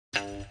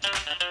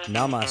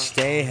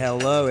Namaste,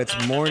 hello,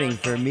 it's morning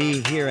for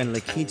me here in La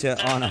Quinta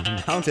on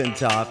a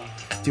mountaintop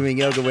doing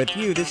yoga with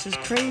you. This is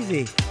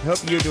crazy. I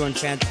hope you're doing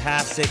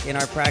fantastic. In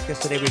our practice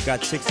today, we've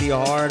got 60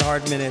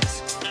 hard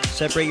minutes.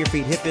 Separate your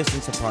feet hip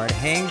distance apart.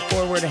 Hang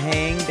forward,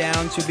 hang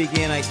down to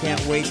begin. I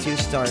can't wait to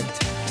start.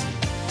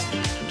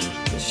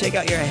 Just shake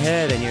out your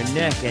head and your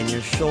neck and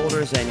your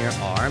shoulders and your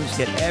arms.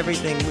 Get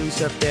everything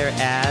loose up there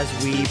as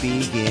we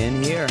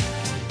begin here.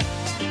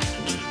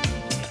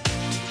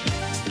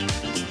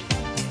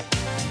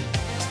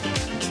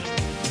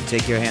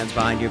 Take your hands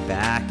behind your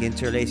back,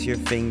 interlace your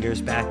fingers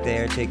back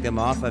there, take them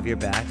off of your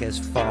back as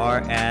far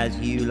as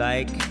you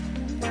like.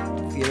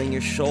 Feeling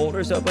your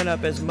shoulders open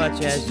up as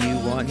much as you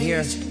want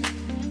here.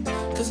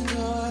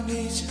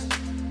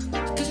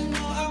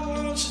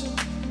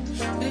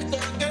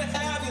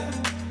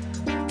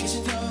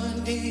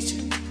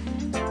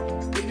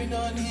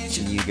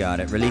 You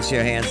got it. Release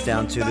your hands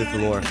down to the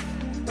floor.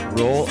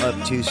 Roll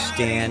up to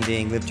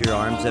standing. Lift your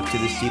arms up to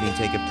the ceiling.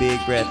 Take a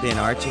big breath in,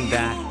 arching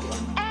back.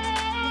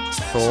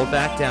 Fold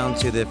back down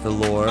to the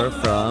floor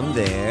from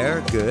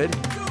there. Good.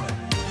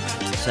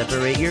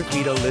 Separate your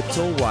feet a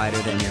little wider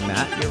than your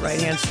mat. Your right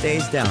hand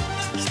stays down.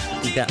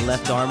 Keep that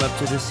left arm up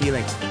to the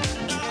ceiling.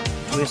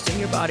 Twisting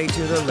your body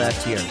to the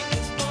left here.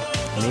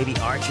 Maybe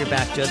arch your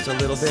back just a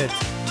little bit.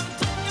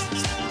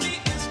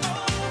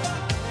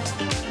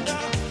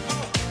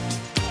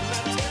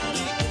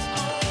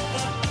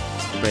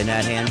 Bring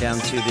that hand down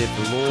to the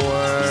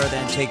floor,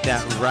 then take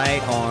that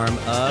right arm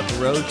up,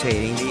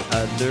 rotating the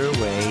other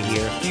way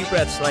here. A few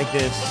breaths like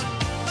this.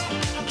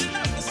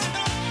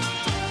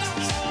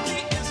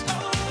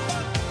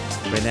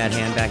 Bring that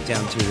hand back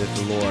down to the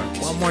floor.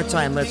 One more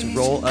time, let's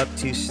roll up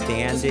to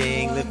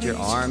standing. Lift your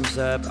arms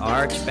up,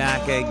 arch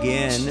back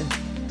again.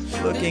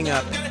 Looking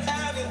up,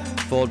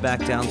 fold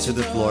back down to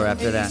the floor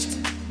after that.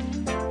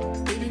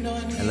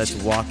 And let's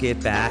walk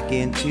it back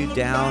into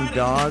down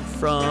dog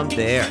from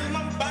there.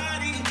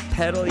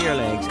 Pedal your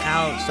legs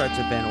out, start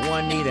to bend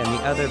one knee, then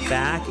the other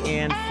back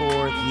and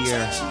forth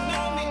here.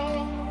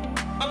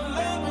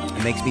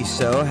 It makes me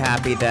so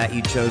happy that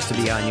you chose to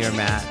be on your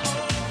mat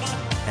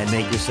and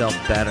make yourself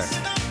better.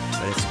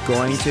 But it's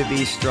going to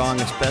be strong,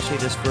 especially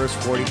this first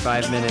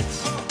 45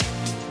 minutes.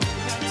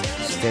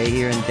 Stay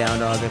here in down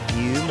dog a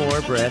few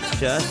more breaths,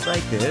 just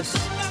like this.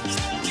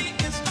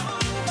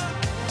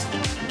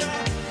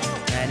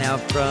 And now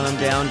from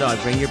down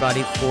dog, bring your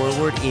body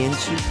forward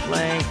into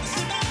plank.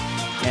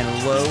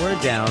 And lower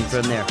down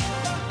from there.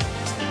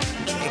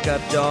 Pick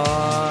up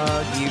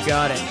dog, you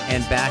got it.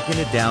 And back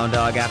into down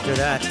dog after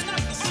that.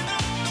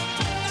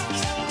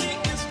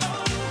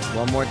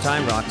 One more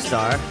time,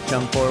 Rockstar.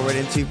 Come forward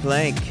into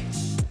plank.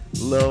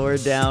 Lower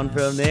down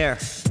from there.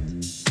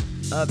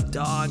 Up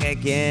dog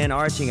again,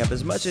 arching up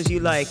as much as you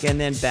like, and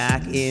then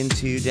back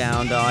into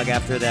down dog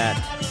after that.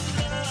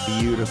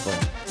 Beautiful.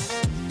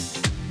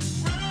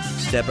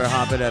 Step or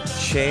hop it up,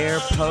 chair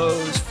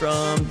pose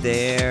from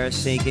there,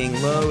 sinking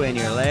low in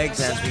your legs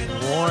as we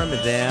warm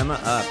them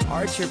up.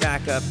 Arch your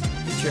back up,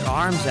 get your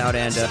arms out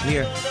and up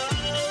here.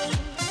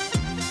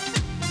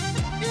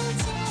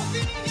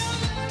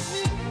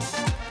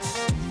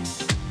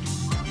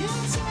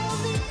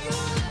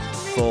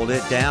 Fold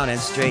it down and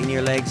straighten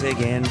your legs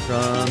again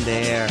from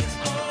there.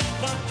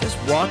 Just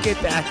walk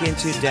it back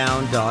into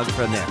down dog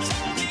from there.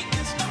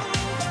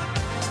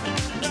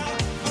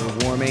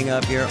 Warming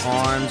up your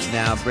arms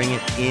now, bring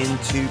it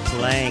into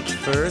plank.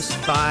 First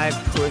 5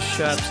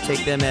 push-ups,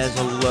 take them as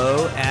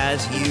low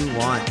as you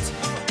want.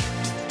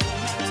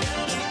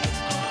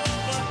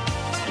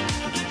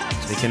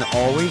 So they can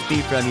always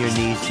be from your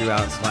knees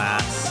throughout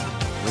class.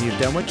 When you're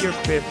done with your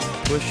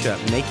 5th push-up,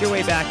 make your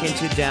way back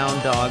into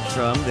down dog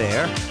from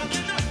there.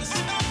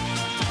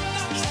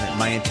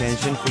 My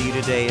intention for you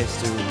today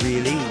is to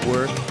really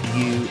work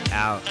you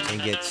out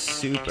and get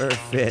super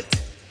fit.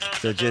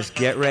 So just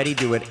get ready,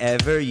 do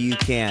whatever you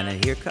can.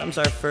 And here comes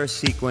our first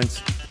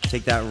sequence.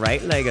 Take that right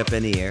leg up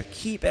in the air.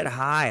 Keep it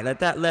high. Let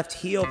that left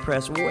heel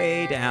press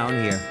way down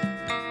here.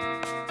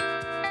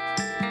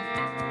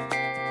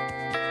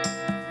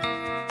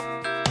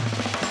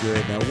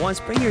 Good. Now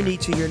once, bring your knee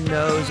to your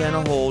nose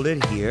and hold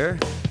it here.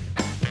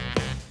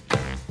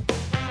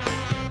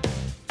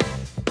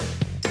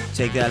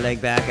 Take that leg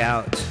back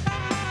out.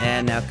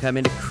 And now come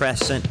into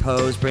crescent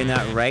pose. Bring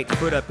that right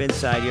foot up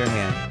inside your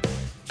hand.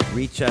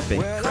 Reach up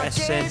and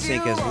crescent,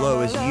 sink as low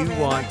as you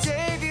want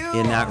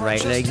in that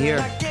right leg here.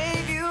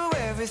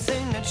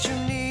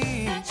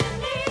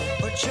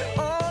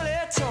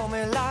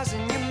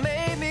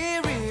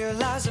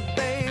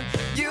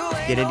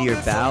 Get into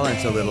your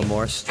balance a little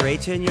more.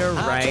 Straighten your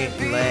right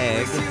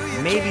leg.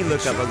 Maybe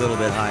look up a little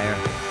bit higher.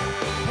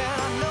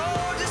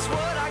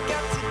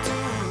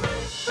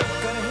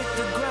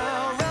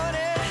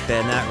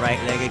 Bend that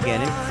right leg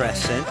again in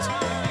crescent.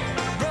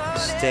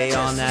 Stay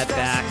on that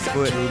back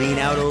foot, lean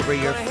out over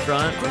your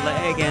front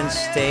leg and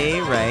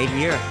stay right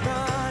here.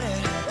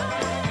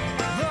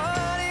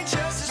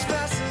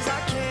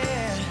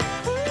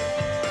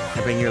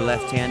 Bring your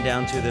left hand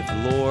down to the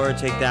floor.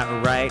 Take that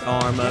right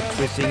arm up,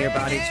 twisting your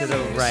body to the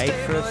right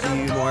for a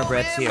few more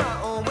breaths here.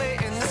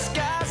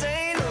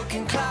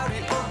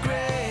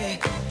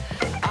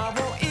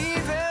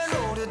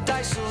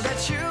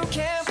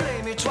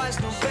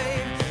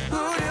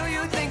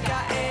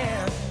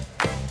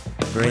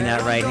 Bring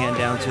that right hand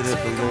down to the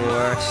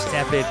floor.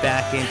 Step it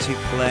back into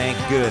plank.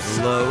 Good.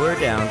 Lower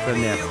down from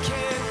there.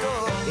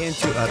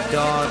 Into up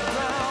dog.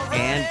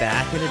 And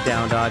back into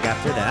down dog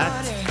after that.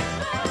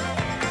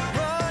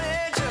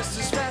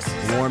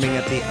 Warming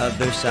up the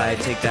other side.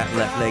 Take that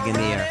left leg in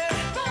the air.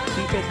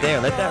 Keep it there.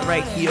 Let that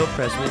right heel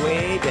press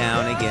way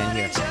down again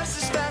here.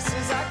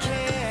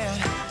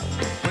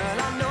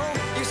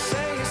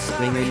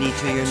 Bring your knee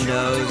to your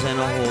nose and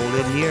hold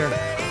it here.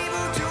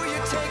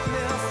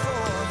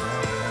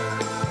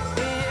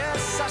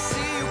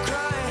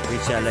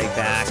 Reach that leg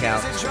back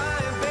out.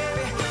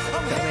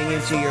 Coming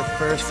into your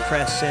first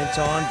crescent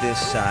on this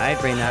side.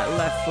 Bring that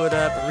left foot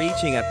up,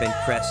 reaching up in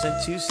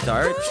crescent to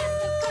start.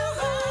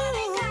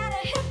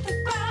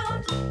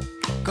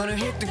 Gonna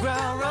hit the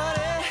ground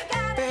running,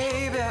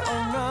 baby,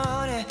 I'm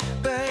running,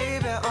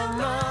 baby, I'm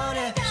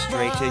running.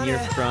 Straighten your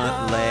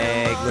front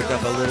leg. Look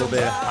up a little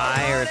bit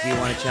higher if you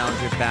want to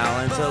challenge your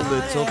balance a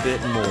little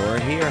bit more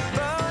here.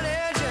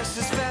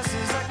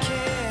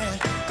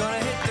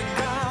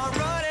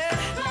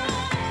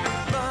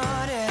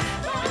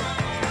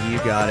 You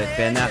got it.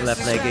 Bend that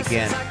left leg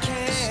again.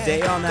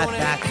 Stay on that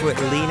back foot.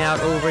 Lean out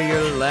over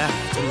your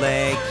left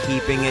leg,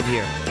 keeping it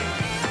here.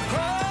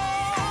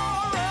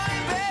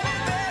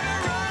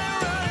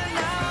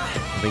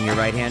 Bring your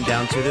right hand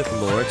down to the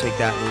floor. Take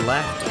that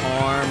left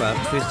arm up,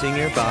 twisting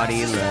your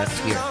body left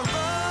here.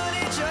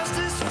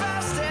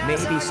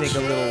 Maybe sink a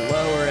little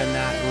lower in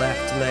that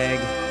left leg.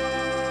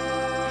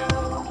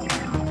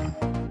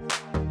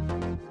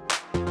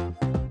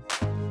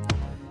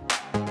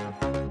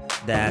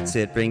 That's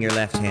it. Bring your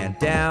left hand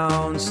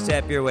down.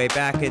 Step your way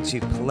back into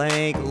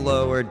plank.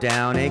 Lower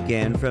down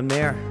again from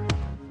there.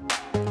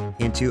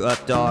 Into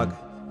up dog.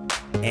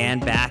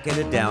 And back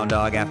into down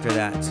dog after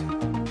that.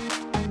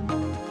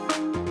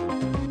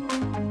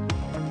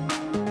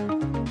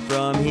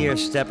 From here,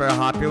 step or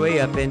hop your way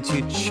up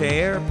into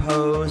chair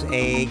pose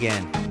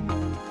again.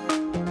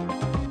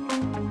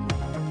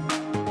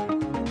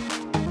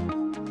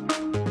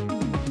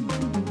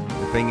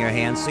 Bring your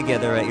hands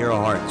together at your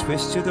heart.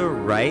 Twist to the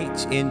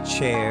right in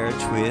chair,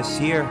 twist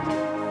here.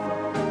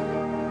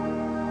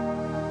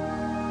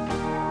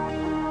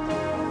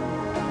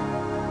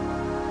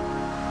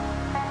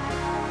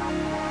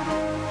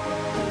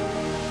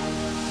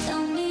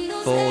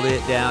 Fold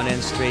it down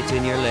and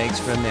straighten your legs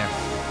from there.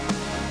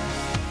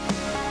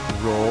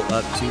 Roll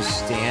up to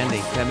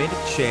standing. Come into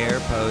chair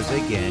pose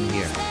again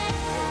here.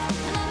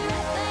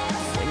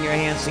 Bring your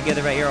hands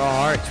together at your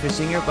heart,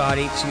 twisting your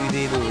body to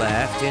the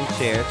left in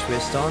chair.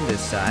 Twist on this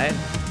side.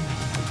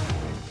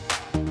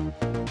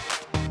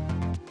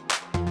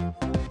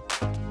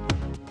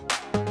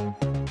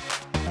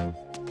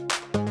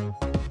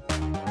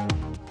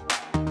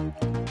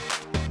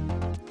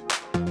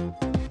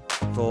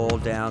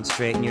 Fold down,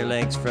 straighten your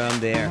legs from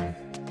there.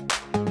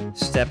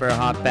 Step or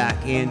hop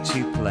back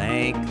into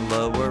plank,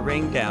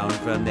 lowering down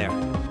from there.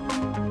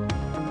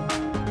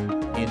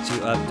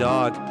 Into up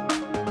dog,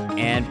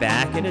 and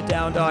back into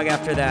down dog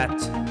after that.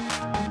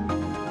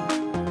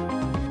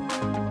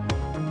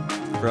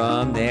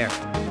 From there,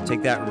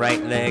 take that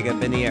right leg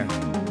up in the air.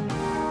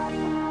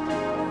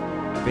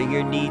 Bring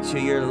your knee to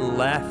your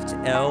left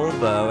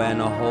elbow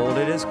and hold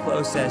it as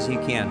close as you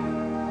can.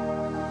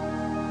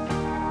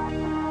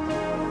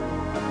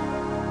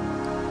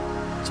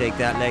 Take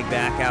that leg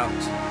back out.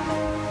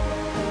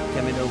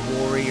 Come into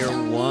warrior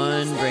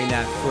one. Bring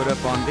that foot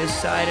up on this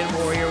side and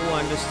warrior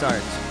one to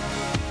start.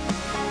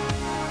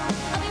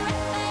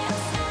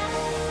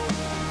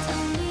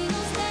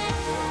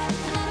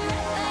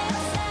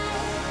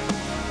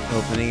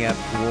 Opening up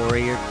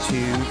warrior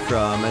two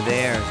from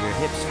there. As your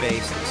hips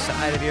face the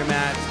side of your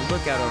mat,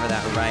 look out over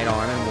that right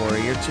arm and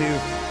warrior two.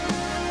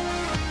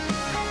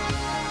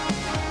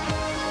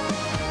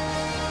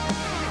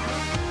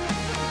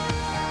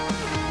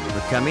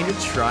 Coming to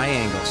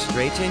triangle,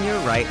 straighten your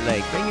right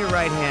leg. Bring your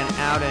right hand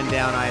out and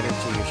down either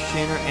to your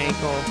shin or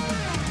ankle,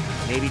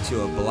 maybe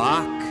to a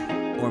block,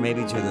 or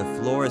maybe to the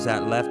floor as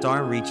that left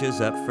arm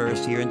reaches up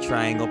first here in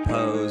triangle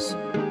pose.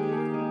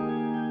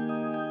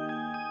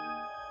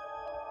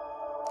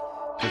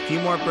 For a few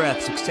more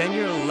breaths, extend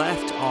your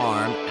left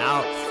arm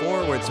out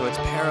forward so it's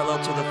parallel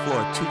to the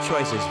floor. Two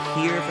choices,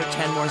 here for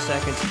 10 more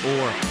seconds,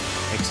 or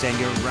extend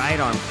your right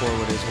arm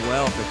forward as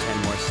well for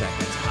 10 more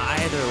seconds.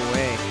 Either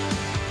way.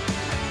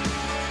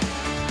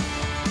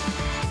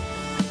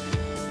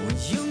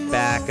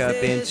 Back up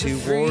into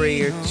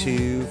warrior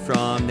two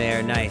from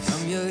there. Nice.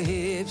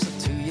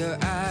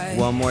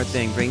 One more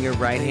thing. Bring your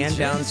right hand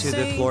down to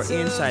the floor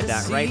inside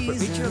that right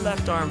foot. Reach your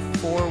left arm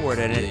forward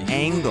at an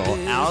angle,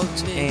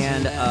 out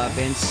and up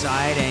in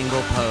side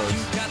angle pose.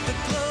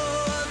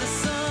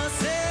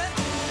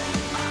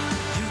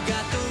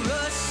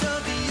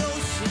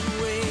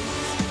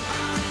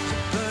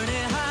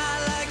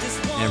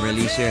 And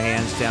release your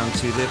hands down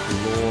to the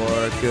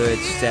floor. Good.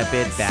 Step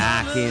it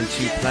back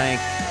into plank.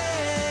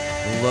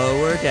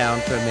 Lower down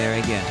from there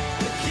again.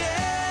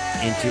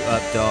 Into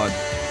up dog.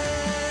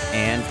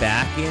 And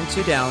back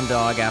into down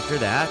dog after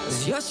that.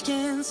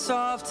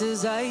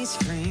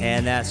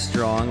 And that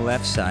strong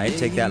left side.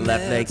 Take that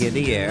left leg in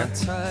the air.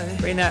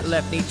 Bring that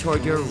left knee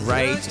toward your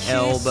right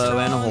elbow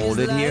and hold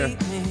it here.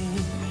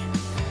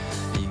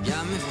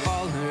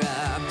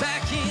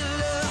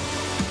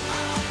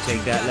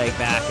 Take that leg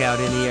back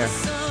out in the air.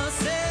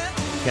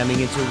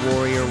 Coming into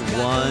warrior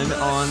one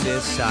on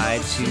this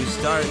side to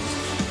start.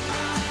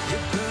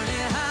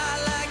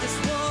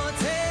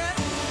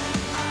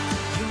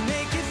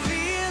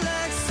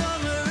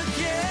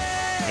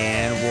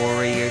 And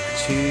warrior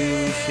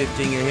two,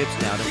 shifting your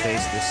hips now to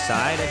face the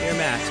side of your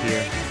mat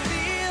here.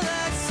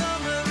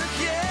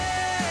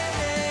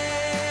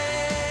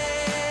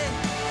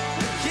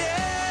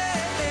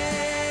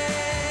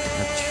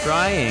 A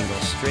triangle,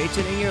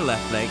 straightening your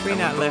left leg. Bring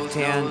that left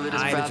hand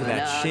either to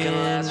that shin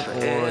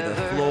or the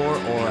floor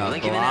or a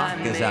block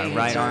as that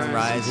right arm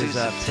rises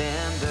up.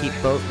 Keep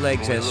both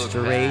legs as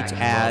straight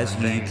as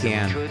you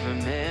can.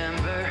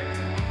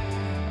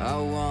 I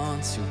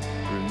want to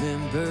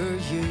remember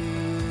you.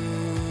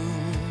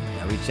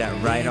 Reach that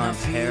right arm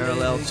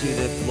parallel to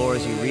the floor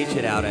as you reach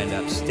it out and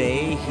up.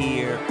 Stay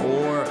here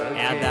or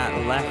add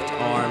that left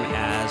arm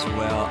as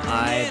well.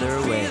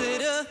 Either way.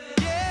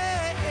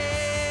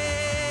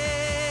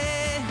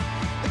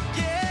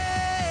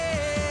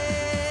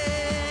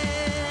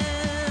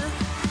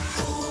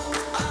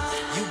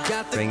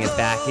 Bring it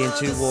back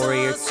into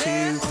warrior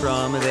two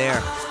from there.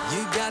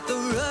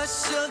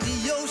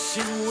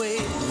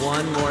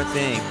 One more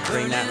thing.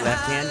 Bring that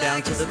left hand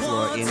down to the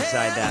floor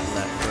inside that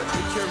left foot.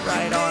 Put your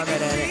right arm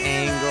at an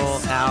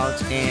angle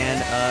out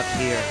and up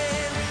here.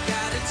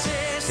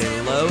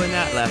 Stay low in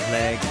that left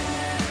leg.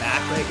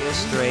 Back leg is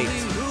straight.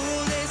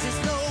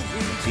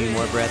 A few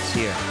more breaths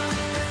here.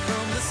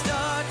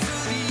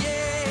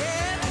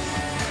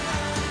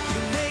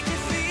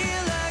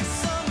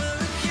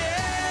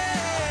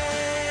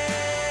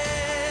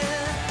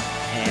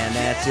 And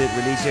that's it.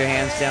 Release your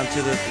hands down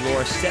to the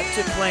floor. Step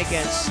to plank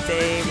and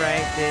stay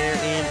right there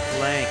in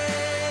plank.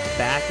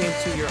 Back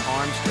into your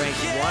arm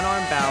strength. One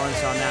arm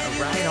balance on that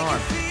right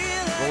arm.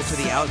 Roll to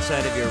the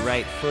outside of your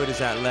right foot as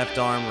that left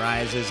arm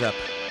rises up.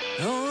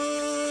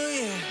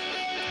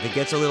 If it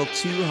gets a little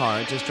too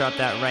hard, just drop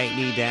that right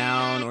knee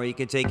down, or you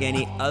can take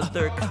any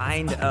other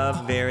kind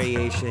of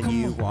variation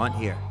you want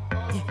here.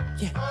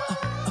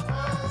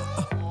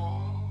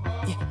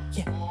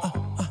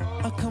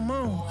 Come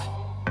on.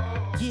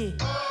 Yeah.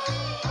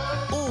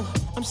 Oh,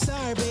 I'm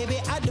sorry, baby.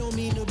 I don't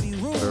mean to be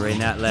rude. Bring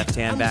that left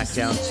hand back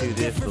down to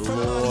the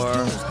floor.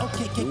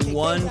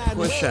 One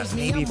push-up,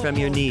 maybe from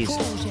your knees.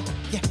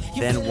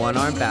 Then one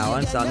arm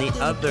balance on the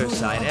other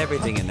side.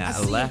 Everything in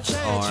that left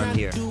arm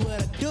here.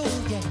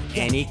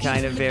 Any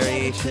kind of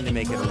variation to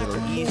make it a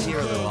little easier,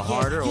 a little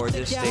harder, or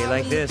just stay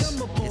like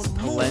this. It's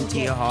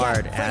plenty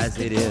hard as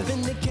it is.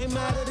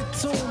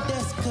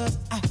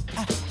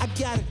 I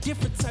got a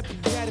different type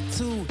of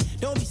gratitude.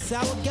 Don't be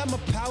sour, got my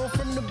power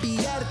from the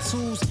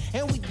Beatitudes.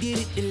 And we did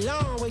it the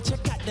long way,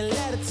 check out the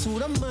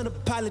latitude. I'm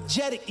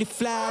unapologetically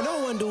fly,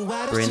 no wonder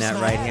why. Bring that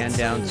right hand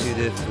down to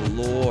the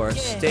floor.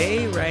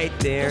 Stay right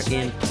there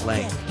in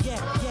plank.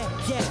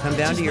 Come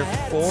down to your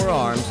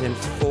forearms in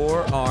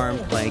forearm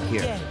plank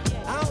here.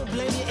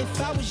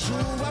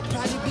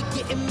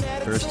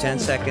 First 10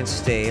 seconds,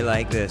 stay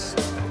like this.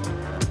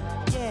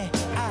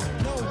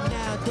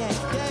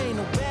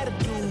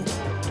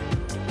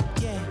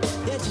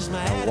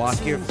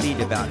 Walk your feet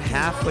about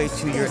halfway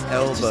to your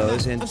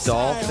elbows in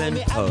dolphin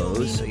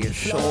pose, so your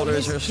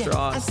shoulders are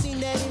strong.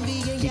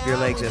 Keep your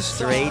legs as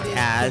straight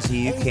as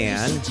you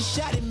can.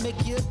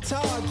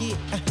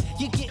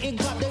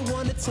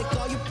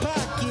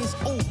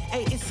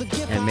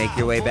 And make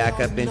your way back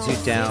up into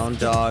down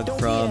dog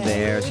from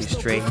there as you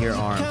straighten your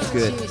arms.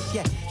 Good.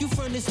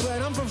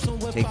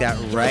 Take that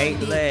right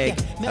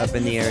leg up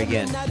in the air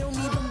again.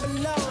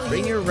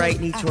 Bring your right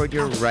knee toward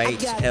your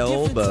right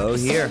elbow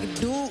here.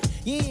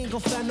 You ain't gonna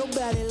find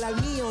nobody like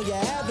me on your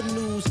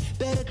avenues.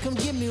 Better come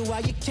get me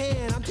while you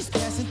can. I'm just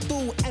passing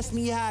through. Ask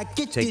me how I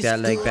get this. Take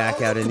that leg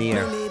back out in the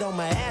air.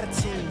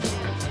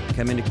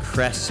 Come into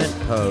crescent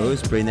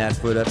pose. Bring that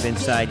foot up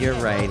inside your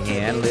right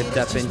hand. Lift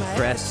up in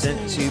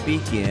crescent to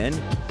begin.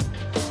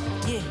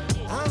 Yeah,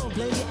 I don't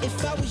blame you.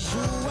 If I was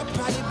you, I'd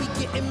probably be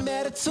getting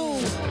mad too.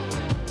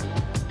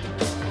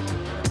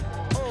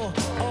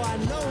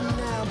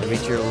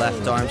 Reach your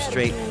left arm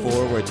straight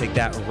forward. Take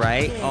that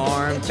right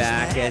arm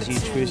back as you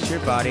twist your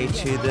body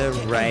to the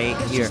right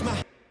here.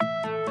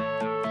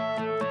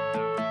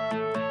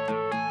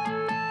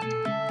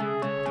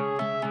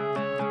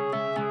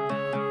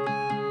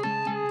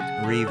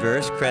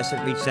 Reverse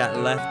crescent. Reach that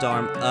left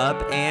arm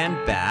up and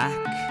back.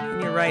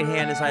 And your right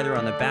hand is either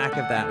on the back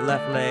of that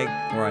left leg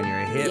or on your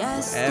hip,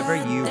 wherever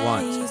you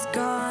want. It's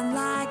gone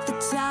like the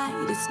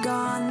tide, it's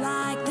gone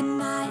like the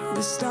night,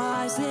 the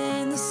stars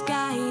in the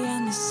sky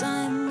and the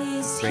sun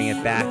is Bring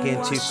it back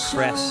into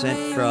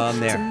crescent from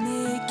there.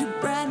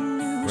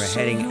 we're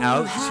heading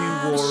out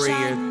to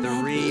Warrior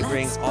 3.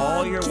 Bring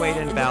all your weight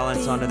and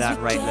balance onto that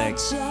right leg.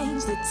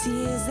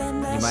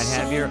 You might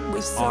have your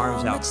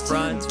arms out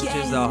front, which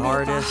is the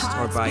hardest,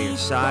 or by your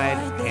side.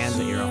 Hands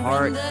at your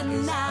heart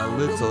is a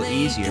little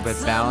easier, but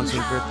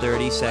balancing for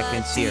 30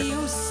 seconds here.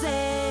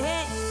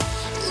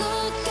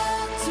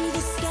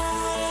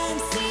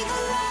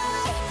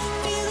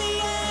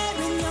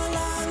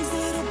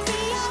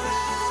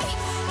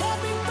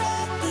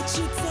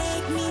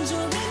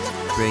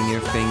 Bring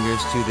your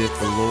fingers to the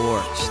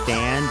floor.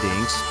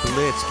 Standing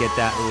splits. Get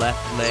that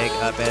left leg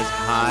up as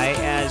high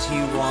as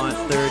you want.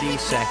 30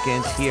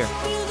 seconds here.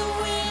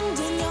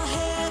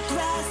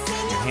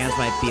 Your hands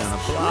might be on a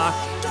block,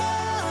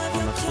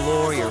 on the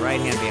floor, your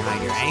right hand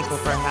behind your ankle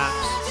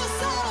perhaps.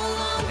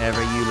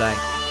 Whatever you like.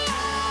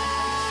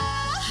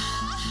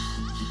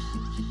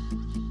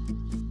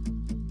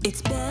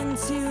 It's been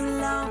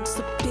too long,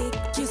 so pick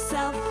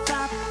yourself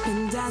up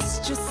and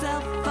dust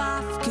yourself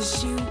off,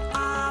 'cause you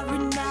are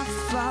enough.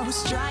 Oh,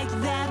 strike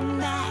that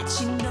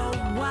match, you know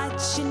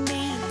what you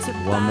need to.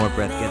 One more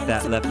breath. Get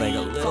that left leg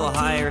a little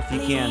higher if you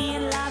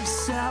can.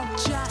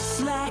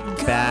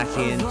 Back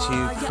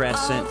into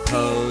crescent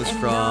pose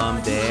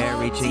from there,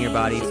 reaching your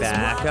body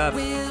back up.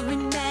 Few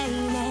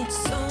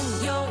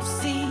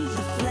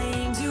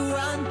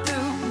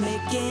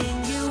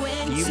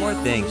more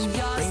things.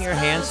 Bring your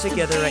hands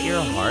together at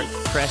your heart.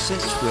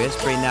 Crescent twist.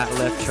 Bring that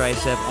left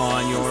tricep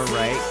on your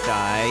right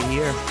thigh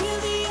here.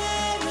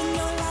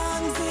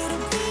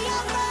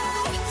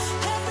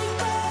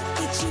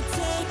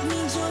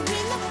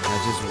 Now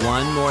just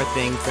one more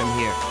thing from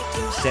here.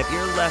 Step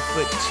your left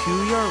foot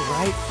to your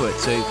right foot,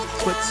 so it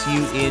puts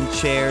you in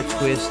chair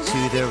twist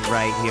to the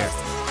right here.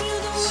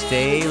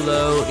 Stay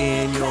low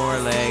in your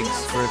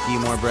legs for a few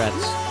more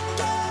breaths.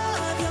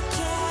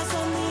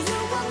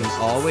 You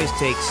can always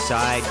take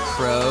side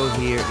crow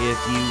here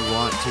if you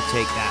want to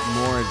take that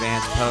more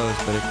advanced pose,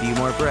 but a few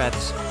more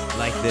breaths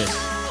like this.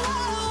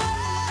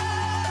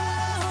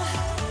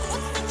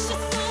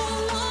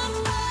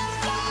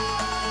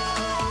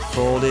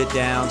 Fold it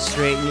down,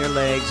 straighten your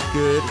legs.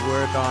 Good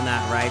work on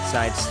that right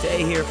side.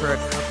 Stay here for a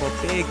couple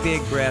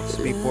big breaths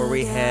before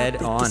we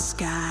head on.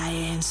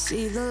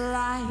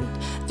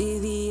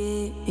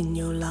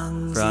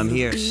 From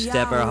here,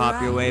 step or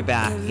hop your way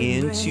back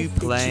into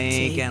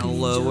plank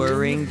and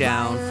lowering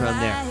down from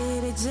there.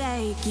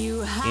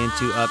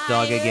 Into up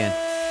dog again.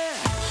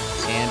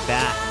 And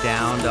back,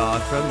 down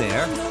dog from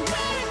there.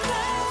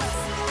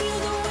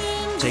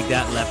 Take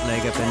that left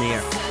leg up in the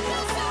air.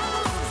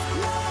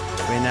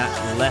 Bring that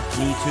left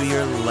knee to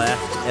your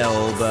left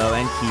elbow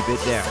and keep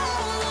it there.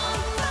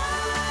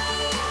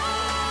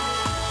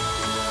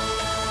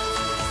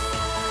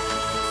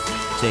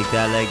 Take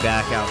that leg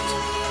back out.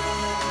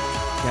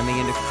 Coming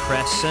into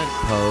crescent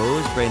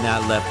pose. Bring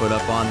that left foot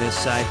up on this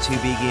side to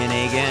begin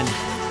again.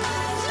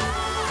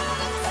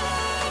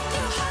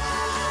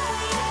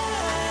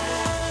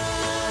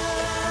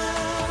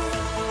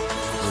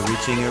 We're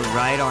reaching your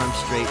right arm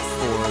straight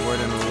forward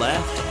and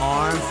left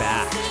arm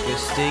back.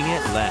 Twisting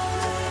it left.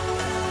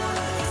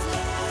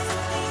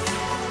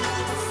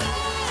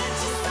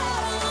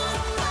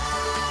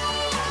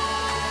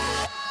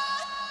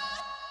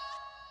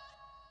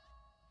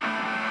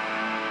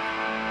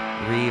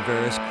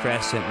 Reverse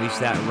crescent. Reach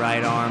that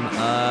right arm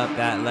up,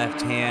 that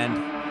left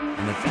hand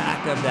on the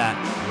back of that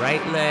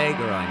right leg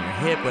or on your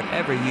hip,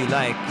 whatever you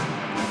like. A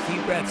few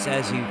breaths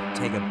as you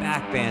take a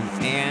back bend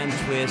and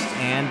twist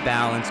and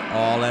balance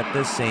all at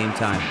the same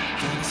time.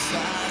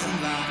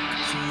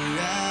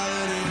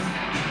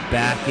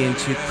 Back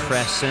into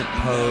crescent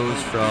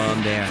pose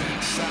from there.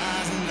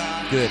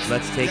 Good,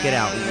 let's take it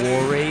out.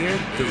 Warrior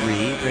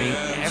 3, bring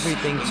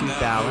everything to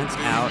balance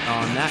out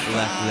on that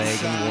left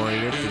leg in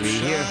Warrior 3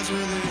 here.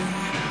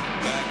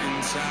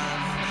 You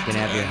can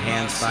have your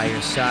hands by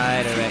your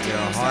side or at your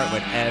heart,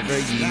 whatever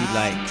you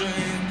like.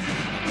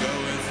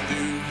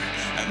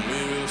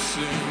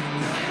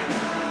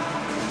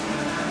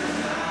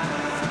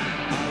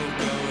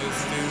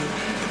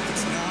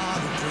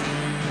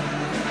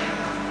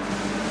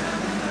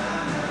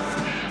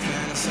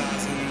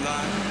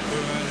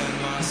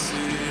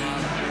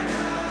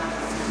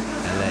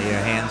 And let your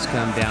hands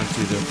come down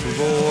to the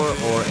floor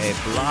or a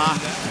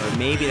block, or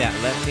maybe that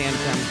left hand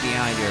comes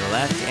behind your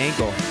left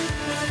ankle.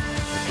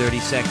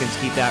 30 seconds,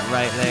 keep that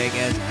right leg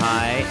as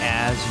high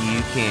as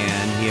you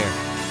can here.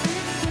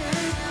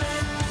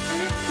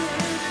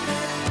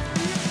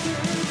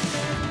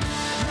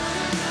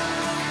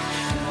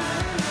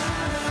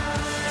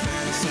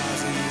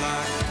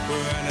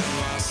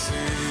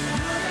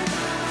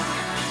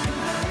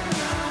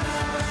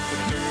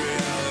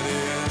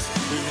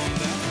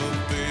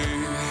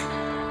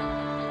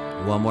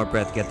 One more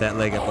breath, get that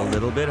leg up a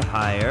little bit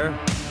higher.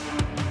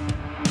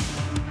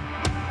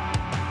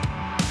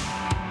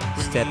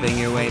 Stepping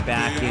your way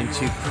back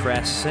into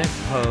crescent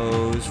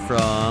pose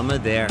from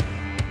there.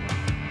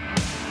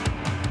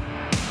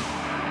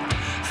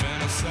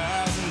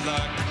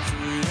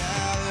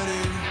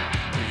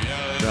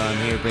 From From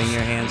here, bring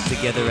your hands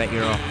together at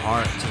your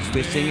heart,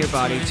 twisting your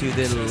body to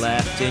the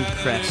left in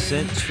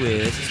crescent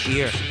twist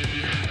here.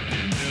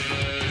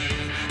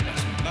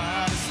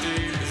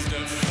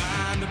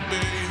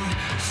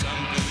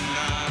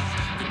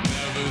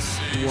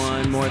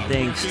 One more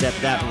thing, step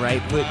that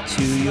right foot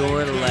to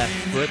your left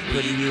foot,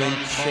 putting you in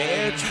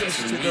chair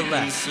twist to the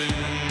left.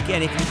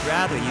 Again, if you'd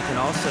rather, you can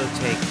also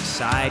take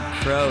side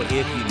crow if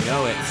you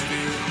know it.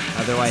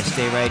 Otherwise,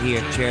 stay right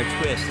here, chair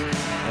twist.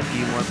 A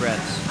few more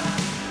breaths.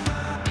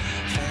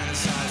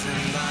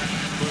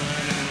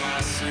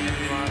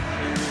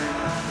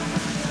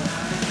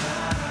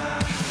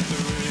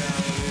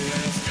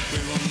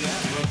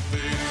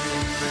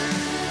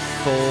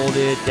 Fold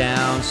it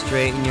down,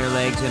 straighten your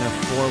legs in a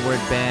forward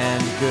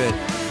bend. Good.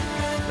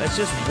 Let's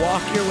just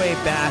walk your way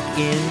back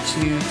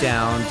into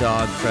down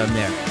dog from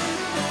there.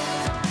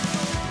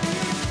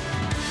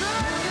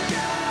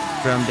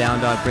 From down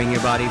dog, bring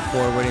your body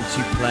forward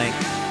into plank.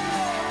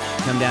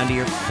 Come down to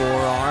your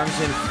forearms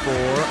and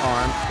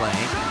forearm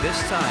plank. This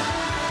time,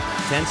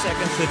 10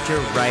 seconds, lift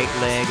your right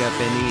leg up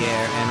in the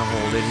air and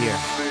hold it here.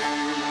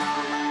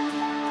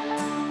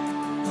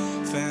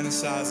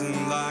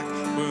 Fantasizing like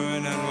we're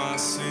in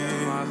NYC.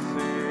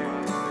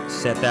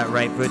 Set that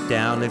right foot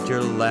down, lift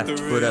your left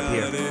foot up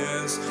here.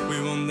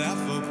 We will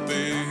never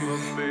be.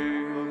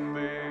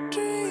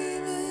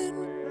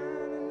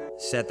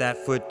 Set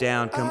that foot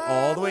down, come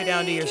all the way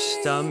down to your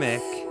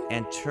stomach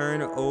and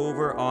turn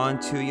over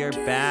onto your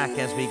back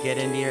as we get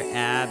into your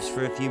abs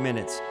for a few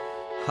minutes.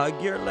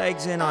 Hug your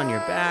legs in on your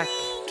back.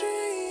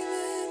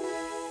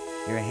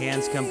 Your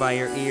hands come by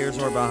your ears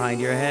or behind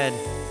your head.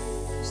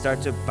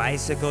 Start to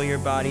bicycle your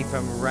body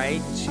from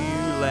right to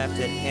left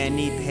at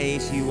any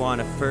pace you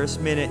want. A first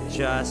minute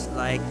just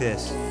like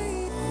this.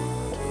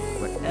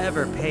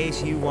 Whatever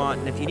pace you want.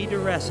 And if you need to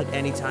rest at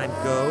any time,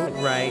 go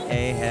right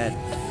ahead.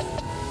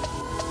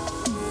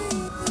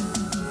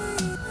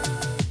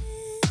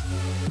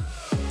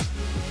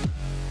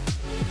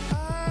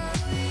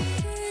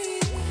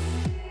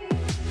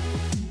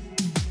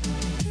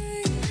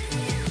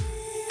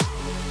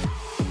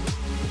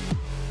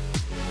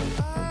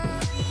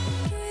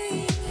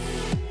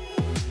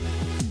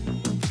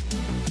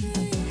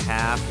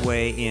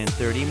 Halfway in,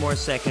 30 more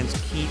seconds,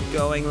 keep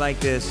going like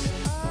this.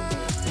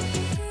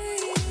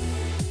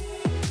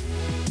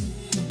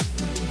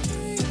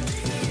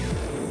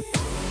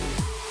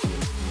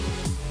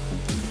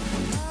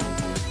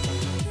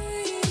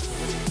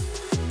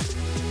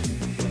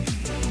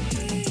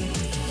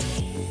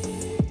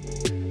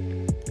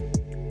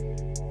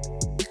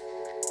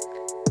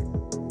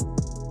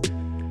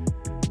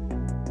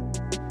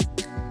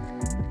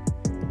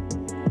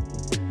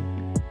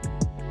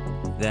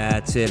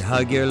 That's it,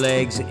 hug your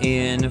legs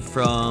in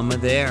from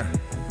there.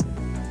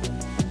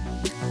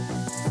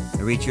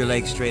 Reach your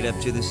legs straight up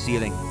to the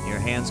ceiling. Your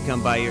hands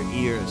come by your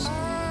ears.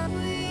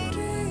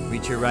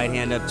 Reach your right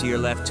hand up to your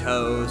left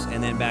toes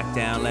and then back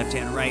down. Left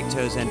hand, right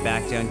toes and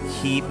back down.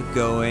 Keep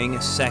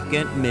going,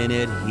 second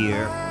minute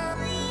here.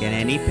 Get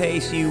any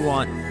pace you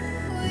want.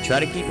 And try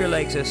to keep your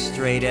legs as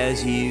straight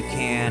as you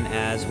can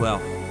as well.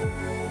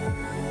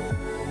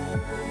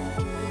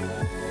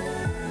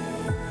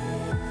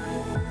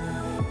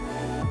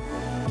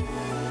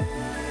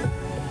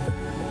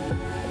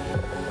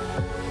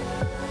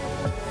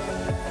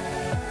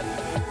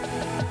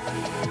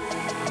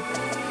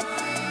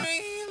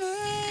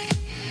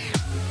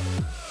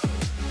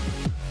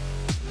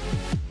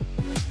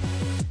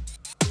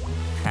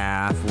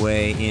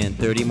 Halfway in,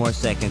 30 more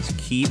seconds.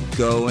 Keep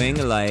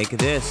going like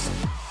this.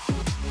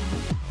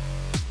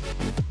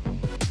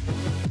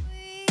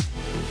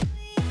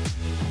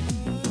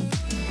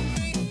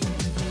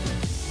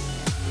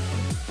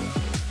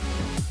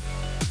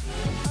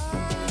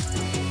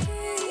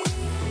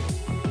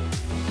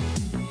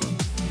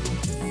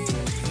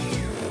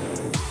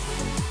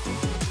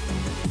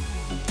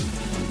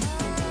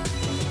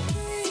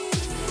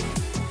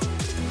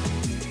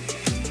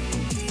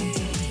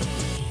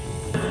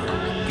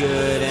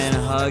 Good, and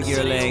hug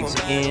your legs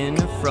in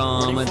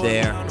from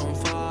there.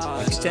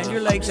 Extend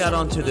your legs out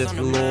onto the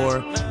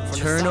floor.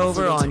 Turn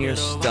over on your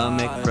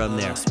stomach from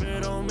there.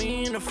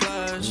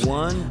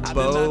 One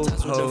bow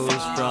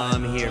pose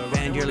from here.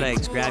 Bend your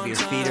legs, grab your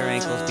feet or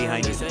ankles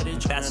behind you.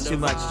 If that's too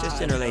much,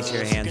 just interlace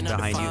your hands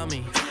behind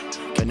you.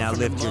 But now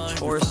lift your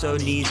torso,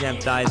 knees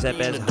and thighs up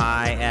as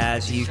high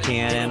as you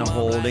can, and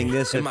holding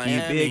this a few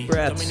big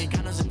breaths.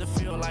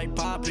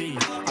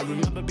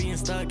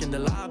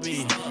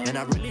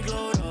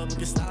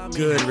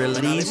 Good,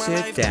 release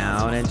it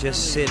down and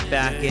just sit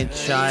back in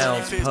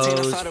child's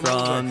pose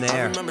from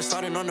there.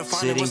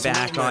 Sitting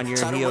back on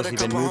your heels, you've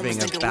been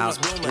moving about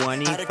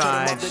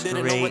 25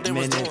 straight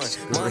minutes.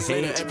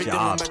 Great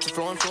job.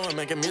 Couple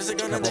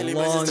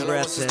long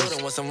breaths in.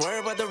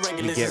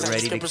 You get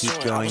ready to keep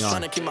going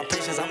on.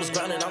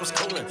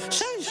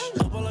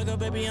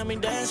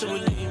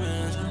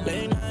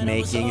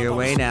 Making your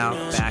way now,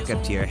 back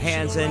up to your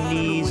hands and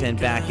knees and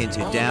back into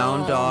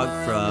down dog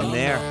from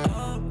there.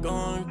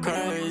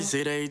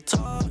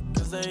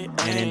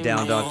 And in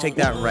down dog, take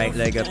that right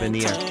leg up in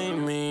the air.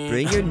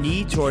 Bring your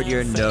knee toward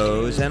your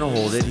nose and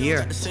hold it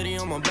here.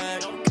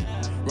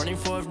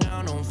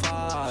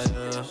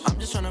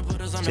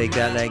 Take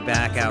that leg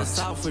back out.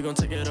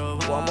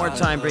 One more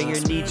time, bring your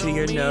knee to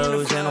your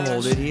nose and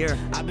hold it here.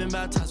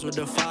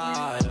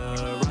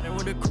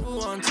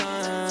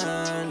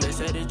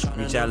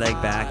 Reach that leg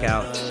back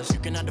out.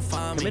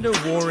 Come into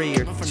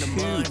Warrior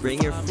 2.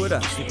 Bring your foot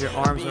up. Sweep your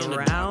arms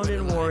around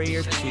in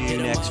Warrior 2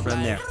 next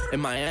from there. In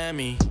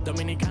Miami,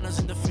 Dominicanos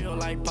in the field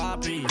like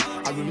Poppy.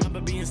 I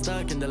remember being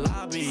stuck in the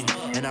lobby.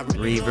 And I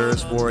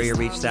Reverse Warrior.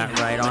 Reach that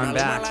right arm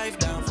back.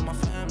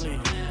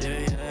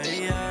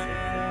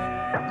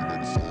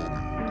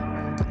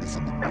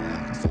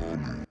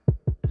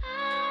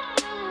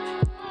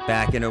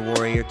 Back into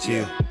Warrior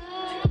 2.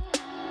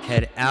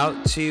 Head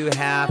out to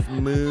half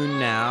moon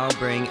now.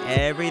 Bring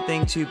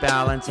everything to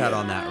balance out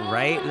on that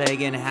right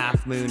leg in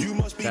half moon.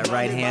 That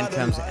right hand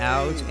comes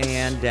out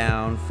and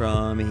down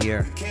from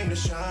here.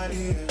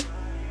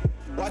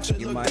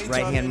 Your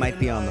right hand might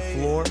be on the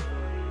floor,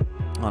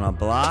 on a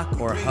block,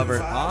 or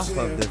hovered off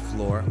of the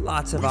floor.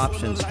 Lots of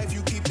options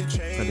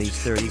for these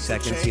 30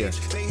 seconds here.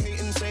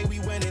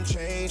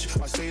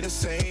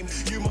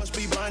 You must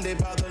be blinded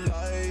by the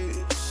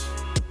lights.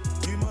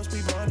 You must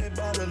be blinded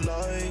by the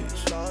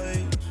lights.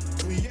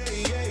 Yeah,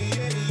 yeah,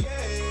 yeah,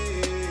 yeah.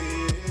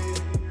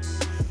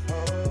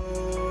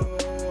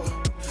 Oh,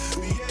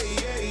 yeah,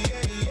 yeah,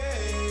 yeah,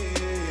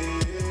 yeah.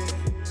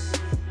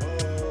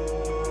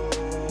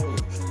 Oh.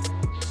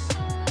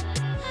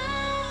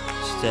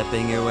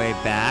 Stepping your way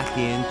back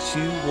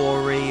into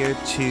Warrior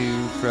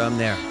 2 from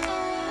there.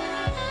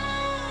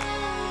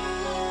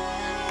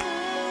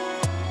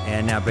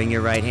 And now bring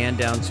your right hand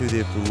down to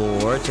the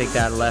floor. Take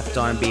that left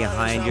arm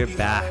behind your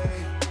back.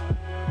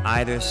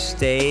 Either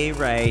stay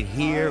right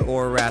here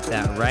or wrap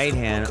that right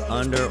hand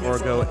under or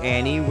go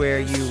anywhere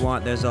you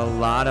want. There's a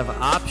lot of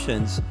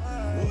options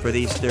for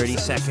these 30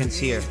 seconds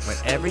here.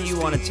 Whatever you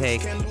want to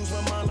take,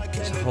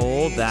 just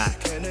hold that.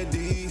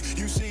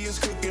 You see us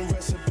cooking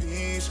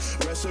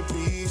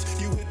recipes.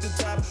 You hit the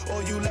top,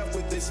 all you left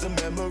with is the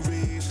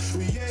memories.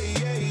 Yeah,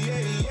 yeah, yeah,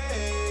 yeah.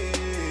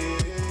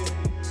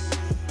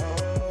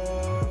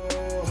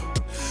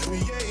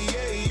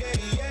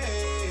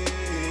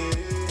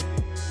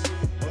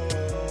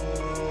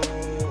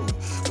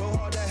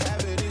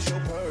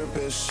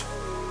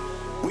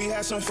 We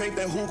had some faith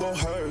that who gon'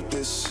 hurt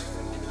this.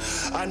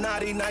 A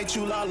naughty night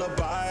you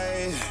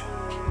lullaby.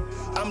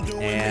 I'm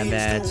doing and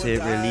that's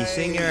it.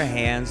 Releasing your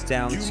hands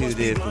down to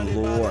the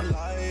floor.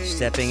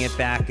 Stepping it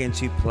back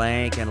into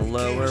plank and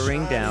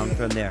lowering down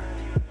from there.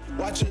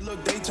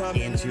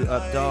 Into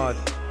up dog.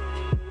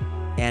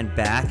 And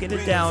back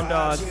into down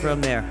dog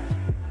from there.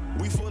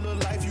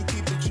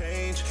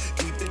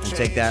 And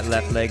take that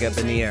left leg up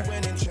in the air.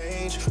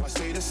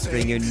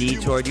 Bring your knee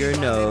toward your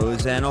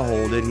nose and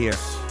hold it here.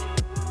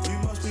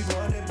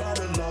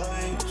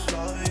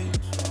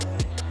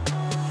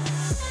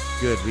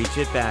 Good, reach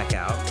it back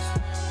out.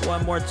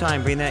 One more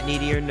time, bring that knee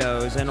to your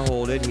nose and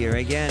hold it here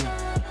again.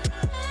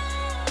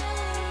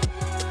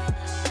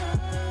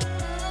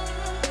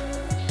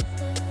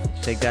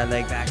 Take that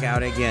leg back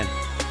out again.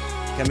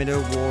 Come into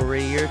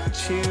Warrior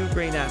 2,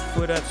 bring that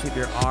foot up, sweep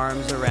your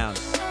arms around.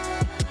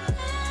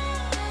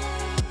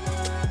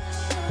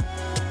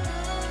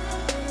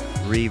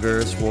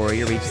 Reverse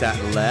Warrior, reach that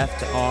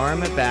left arm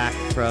back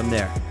from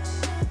there.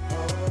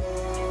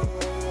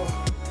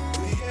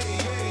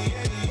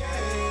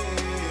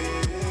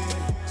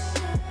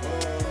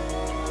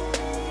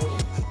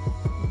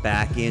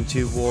 Back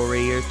into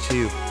Warrior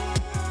 2.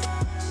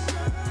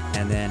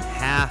 And then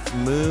half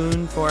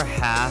moon for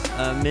half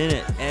a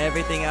minute.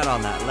 Everything out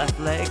on that left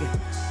leg.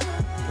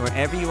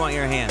 Wherever you want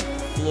your hand.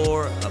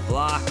 Floor, a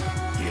block.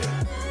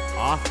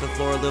 Off the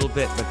floor a little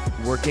bit, but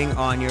working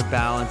on your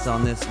balance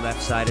on this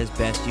left side as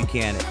best you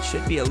can. It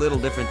should be a little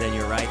different than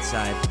your right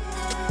side.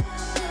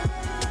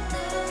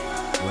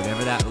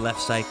 Whatever that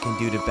left side can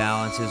do to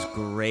balance is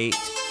great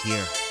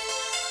here.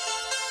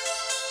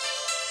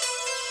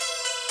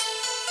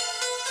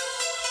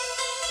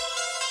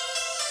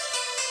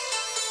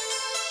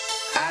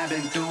 I've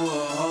been through a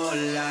whole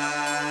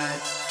lot,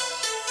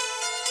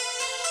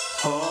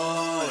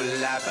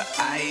 but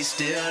I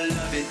still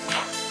love it,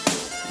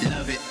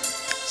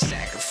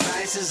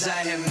 Sacrifices I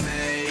have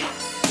made,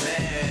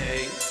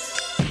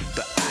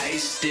 but I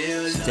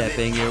still love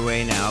Stepping your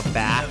way now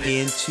back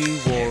into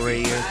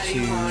Warrior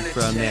 2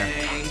 from there.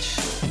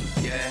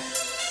 Yeah,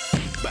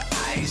 but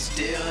I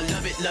still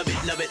love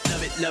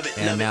it,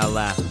 And now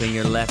last, bring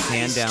your left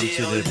hand down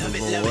to the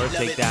floor.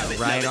 Take that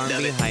right arm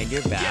behind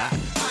your back.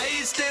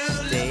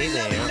 Stay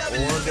there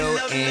or go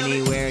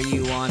anywhere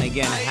you want.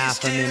 Again,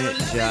 half a minute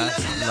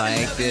just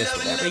like this.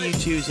 Whatever you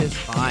choose is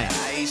fine.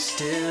 I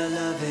still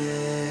love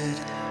it.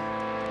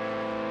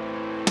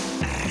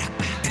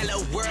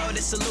 Hello world,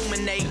 it's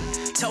illuminating.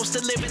 Toast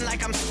to living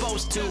like I'm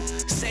supposed to.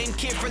 Same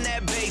kid from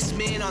that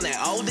basement on that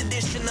old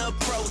edition of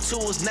Pro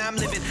Tools. Now I'm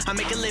living, I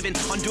make a living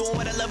on doing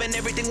what I love, and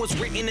everything was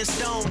written in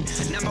stone.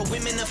 Now my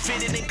women are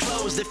fitted in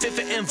clothes that fit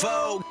in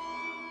vogue.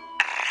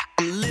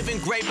 I'm living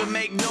great, but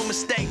make no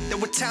mistake, there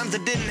were times I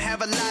didn't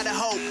have a lot of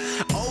hope.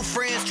 Old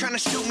friends trying to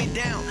shoot me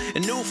down,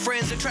 and new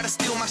friends that try to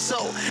steal my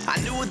soul.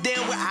 I knew it then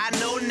what I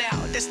know now,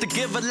 that's to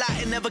give a lot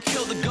and never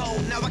kill the goal.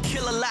 Now I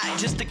kill a lot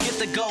just to get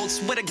the gold.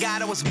 Swear to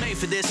God I was made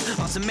for this,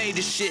 on some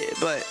major shit,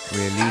 but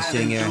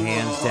releasing your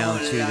hands down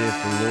to the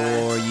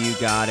floor, you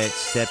got it.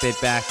 Step it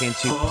back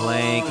into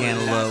plank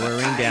and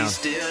lowering down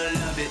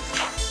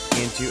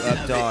into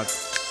up dog.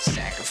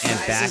 And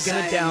back in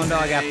a down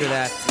dog after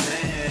that.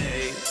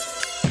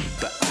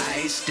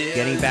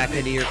 Getting back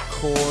into your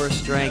core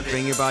strength.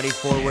 Bring your body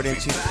forward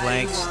into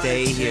plank.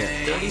 Stay here.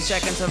 30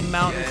 seconds of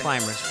mountain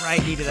climbers.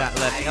 Right knee to that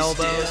left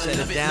elbow. Set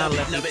it down.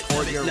 Left knee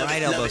toward your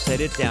right elbow. Set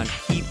it down.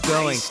 Keep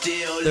going.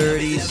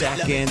 30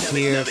 seconds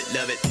here.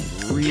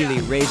 Really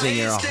raising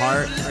your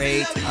heart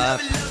rate up.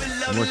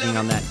 And working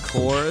on that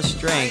core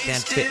strength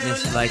and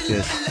fitness like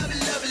this.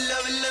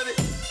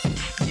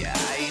 Yeah,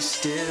 I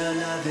still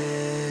love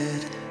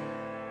it.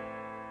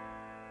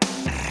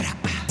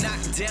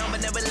 Down,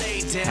 but never lay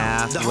down.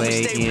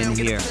 Halfway in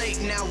here.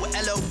 Now with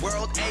LO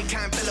world,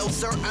 A-kind fellow,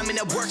 sir. I mean,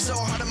 I work so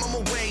hard, I'm on my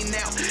way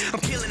now. I'm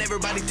killing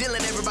everybody,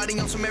 dealing everybody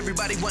on some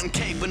everybody wanting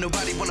cake, but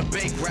nobody wanna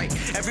bake right.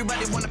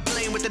 Everybody wanna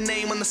play with the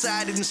name on the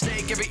side of the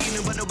steak every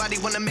evening, but nobody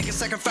wanna make a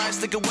sacrifice.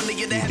 Think of one of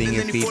you that keeping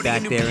your feet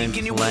back there in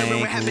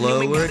plank.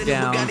 Lower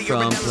down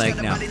from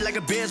plank now.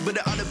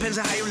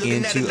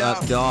 Into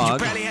up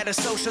dog.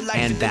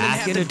 And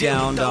back into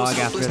down dog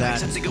after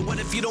that. Take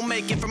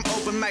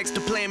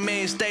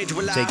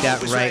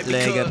that right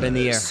leg up in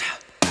the air.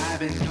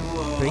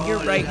 Bring your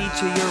right knee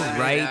to your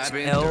right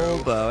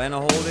elbow and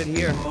hold it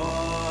here.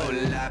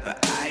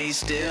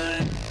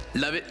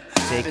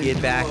 Take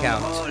it back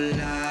out.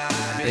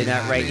 Bring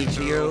that right knee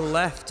to your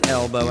left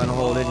elbow and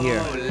hold it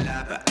here.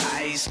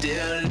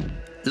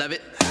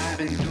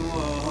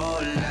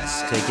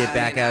 Take it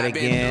back out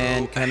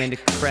again. Come into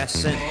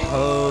crescent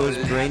pose.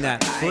 Bring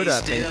that foot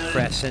up in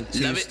crescent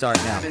to start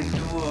now.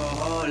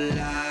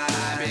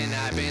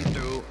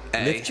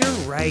 Lift your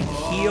right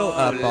heel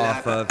up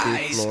off of the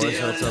floor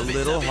so it's a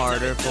little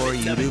harder for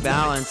you to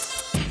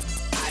balance.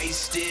 I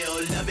still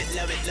love it,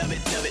 love it, love it,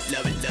 love it,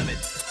 love it, love it.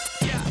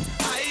 Yeah,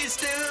 I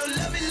still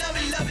love it, love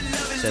it, love it,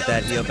 love it. Set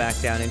that heel back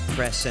down in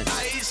crescent.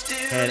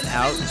 Head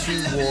out to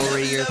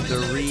warrior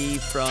 3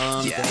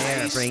 from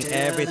there. Bring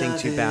everything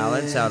to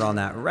balance out on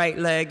that right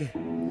leg.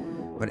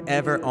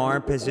 Whatever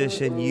arm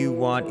position you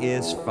want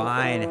is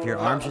fine. If your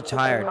arms are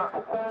tired,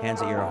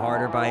 hands at your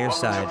heart or by your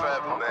side.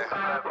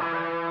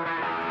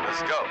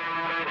 Let's go.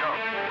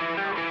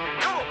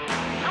 Come on.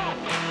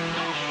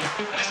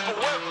 This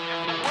forever.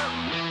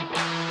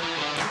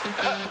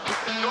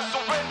 No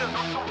surrender.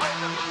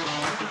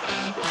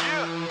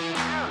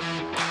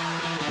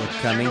 We're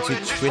coming to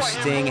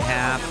twisting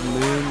half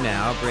moon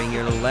now. Bring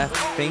your left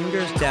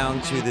fingers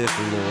down to the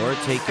floor.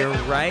 Take your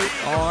right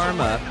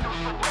arm up.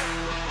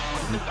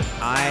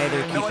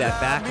 Either keep that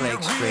back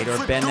leg straight or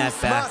bend that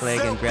back leg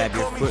and grab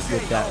your foot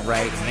with that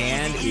right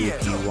hand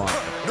if you want.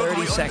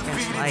 30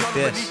 seconds like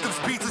this.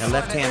 The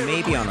left hand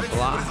may be on a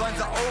block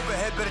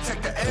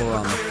or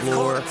on the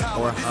floor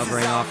or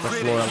hovering off the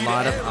floor. A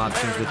lot of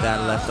options with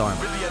that left arm.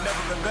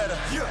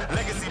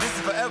 Legacy, this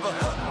is forever.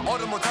 All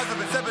the more times I've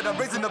been severed, I'm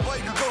raising the bar,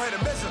 you can go ahead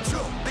and measure.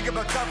 Think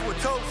about time for a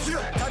toast.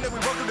 Time that we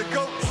welcome to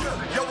go.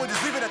 Yo, we're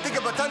just leaving. I think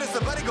about time that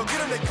somebody go get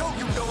them their coat.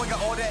 You know I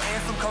got all that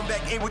anthem, come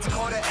back in what you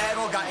call that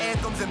add-on. Got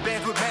anthems and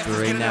bands with masters.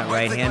 Bring that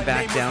right hand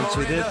back down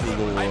to the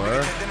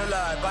floor.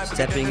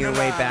 Stepping your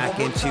way back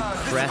into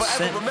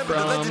crescent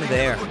from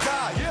there.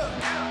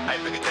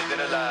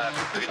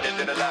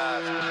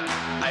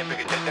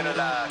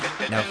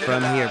 Now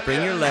from here,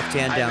 bring your left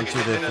hand down to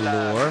the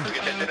floor,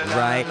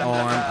 right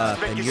arm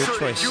up, and your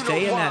choice.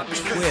 Stay in that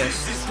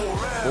twist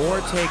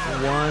or take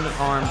one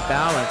arm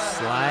balance,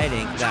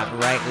 sliding that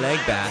right leg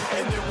back.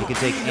 You can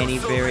take any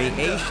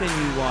variation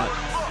you want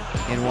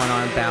in one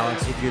arm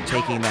balance if you're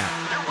taking that.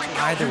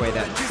 Either way,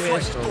 that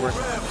twist or work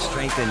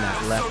strengthen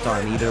that left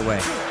arm, either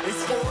way.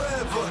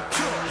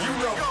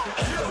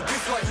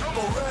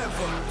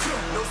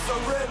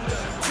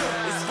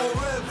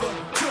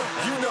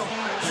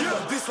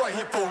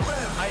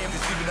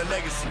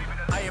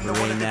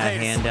 Bring that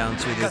hand down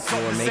to the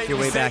floor. Make your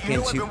way back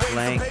into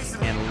plank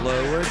and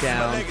lower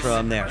down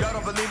from there.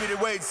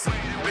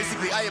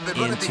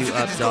 Into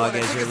up dog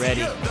as you're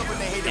ready.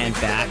 And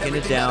back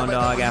into down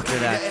dog after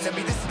that.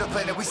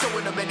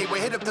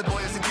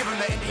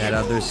 That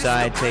other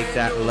side, take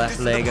that left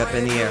leg up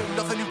in the air.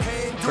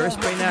 First,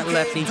 bring that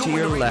left knee to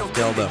your left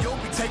elbow.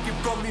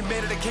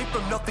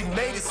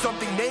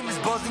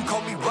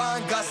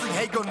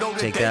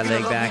 Take that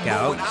leg back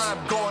out.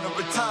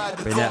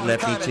 Bring that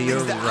left knee to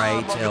your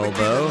right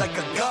elbow.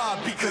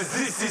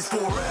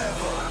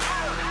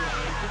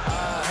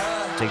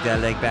 Take that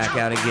leg back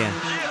out again.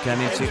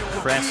 Come into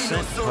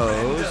crescent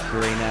pose.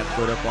 Bring that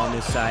foot up on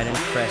this side and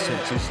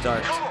crescent to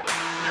start.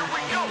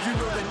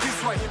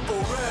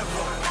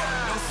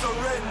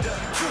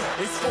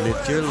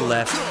 Lift your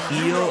left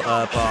heel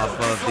up off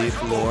of the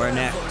floor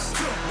next.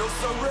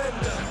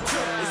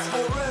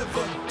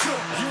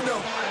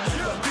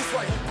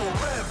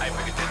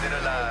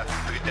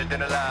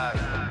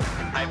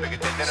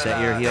 Set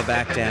your heel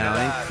back down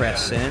in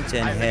crescent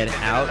and head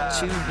out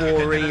to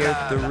warrior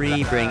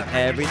 3. Bring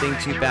everything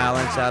to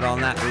balance out on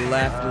that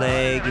left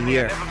leg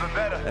here.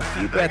 A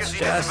few breaths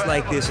just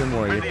like this in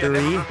warrior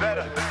 3.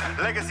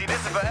 Legacy, this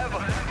is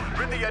forever.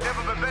 Really, I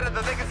never been better.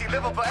 The legacy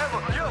live on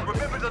forever.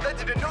 Remember the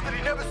legend and know that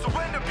he never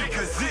surrendered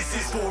because this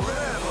is forever.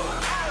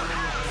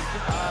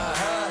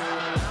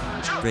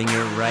 Bring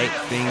your right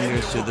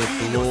fingers to the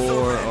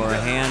floor or a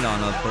hand on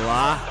a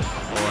block,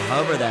 or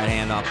hover that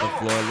hand off the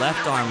floor.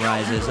 Left arm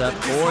rises up,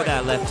 or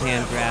that left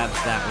hand grabs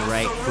that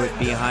right foot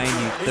behind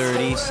you.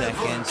 30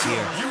 seconds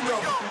here. You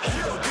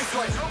know, this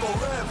life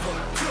forever.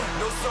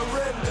 No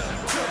surrender.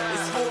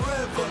 It's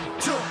forever.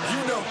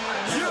 You know,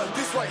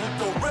 this life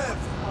forever.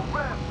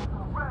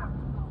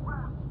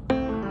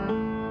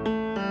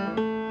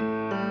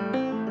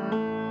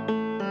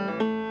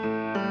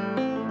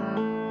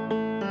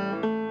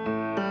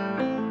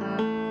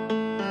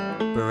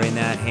 Bring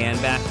that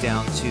hand back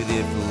down to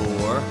the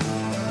floor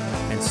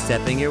and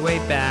stepping your way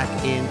back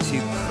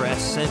into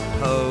crescent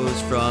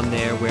pose from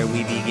there where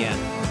we began.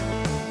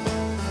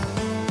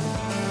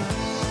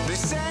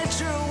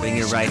 Bring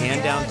your right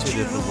hand down to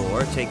the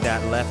floor. Take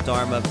that left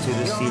arm up to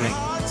the ceiling.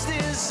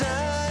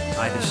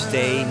 Either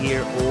stay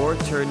here or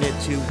turn it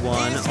to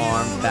one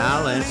arm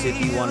balance if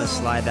you want to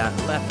slide that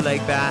left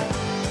leg back.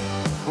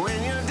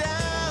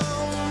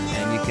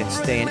 And you can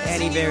stay in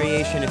any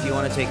variation if you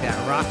want to take that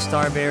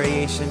rockstar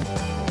variation.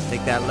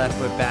 Take that left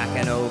foot back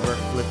and over,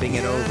 flipping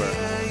it over.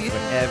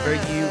 Whatever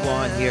you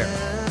want here.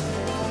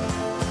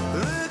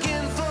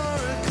 Looking for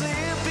a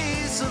clear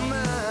peace of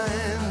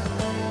mind,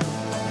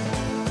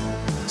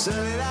 so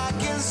that I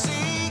can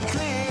see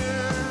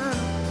clear.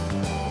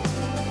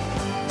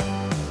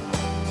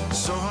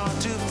 So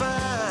hard to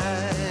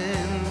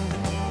find.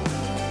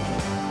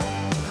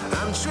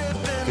 I'm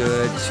tripping.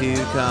 Good to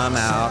come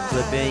out,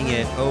 flipping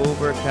it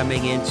over,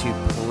 coming into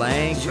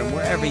plank from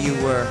wherever you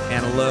were,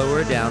 and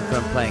lower down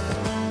from plank.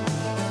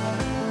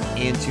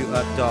 Into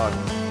up dog.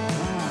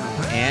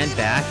 And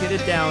back into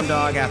down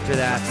dog after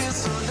that.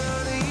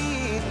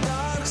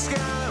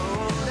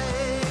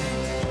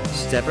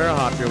 Step or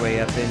hop your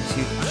way up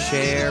into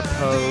chair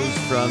pose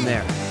from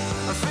there.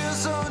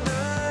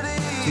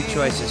 Two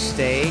choices,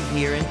 stay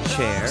here in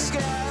chair,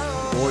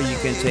 or you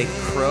can take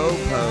crow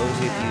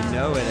pose if you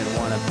know it and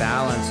want to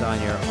balance on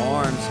your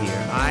arms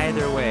here.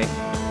 Either way,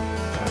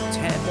 about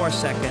 10 more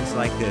seconds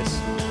like this.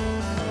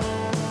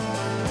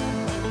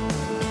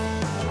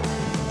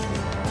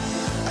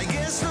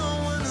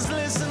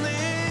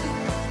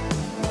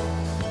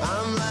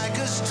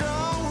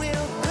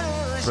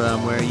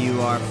 From where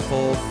you are,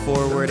 full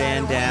forward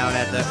and down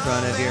at the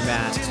front of your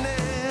mat.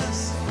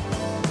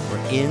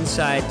 We're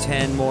inside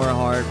 10 more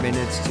hard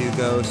minutes to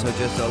go, so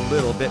just a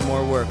little bit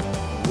more work.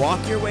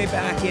 Walk your way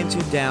back into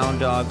down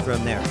dog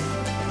from there.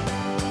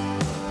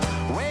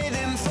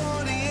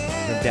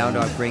 From down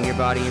dog, bring your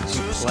body into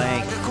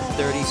plank.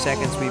 30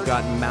 seconds, we've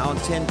got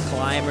mountain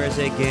climbers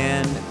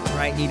again.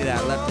 Right knee to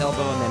that left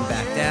elbow and then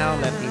back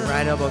down. Left knee,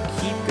 right elbow,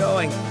 keep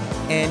going.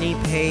 Any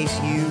pace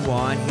you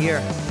want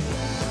here.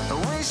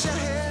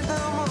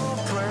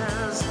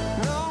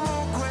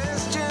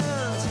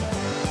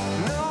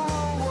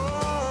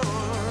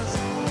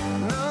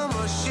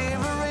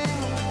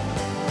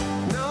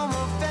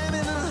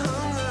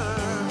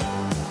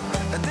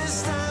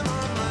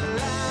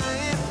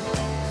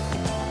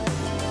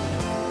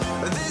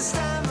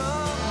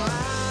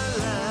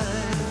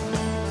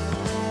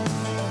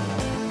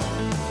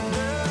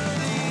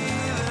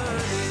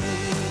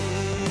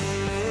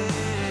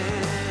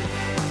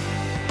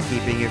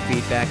 Keeping your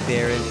feet back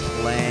there in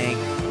plank,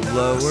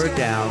 lower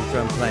down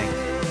from plank.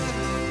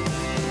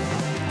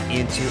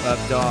 Into up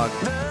dog.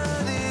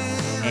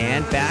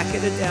 And back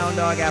into down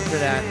dog after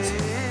that.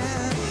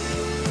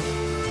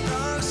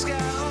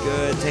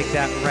 Good, take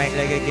that right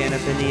leg again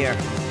up in the air.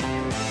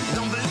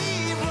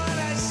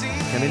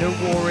 Come into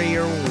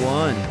warrior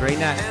 1. Bring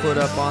that foot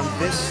up on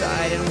this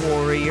side in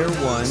warrior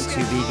 1 to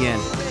begin.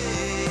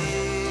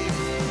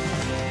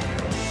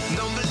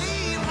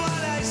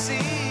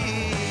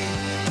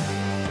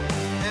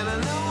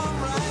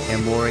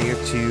 And warrior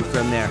 2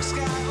 from there.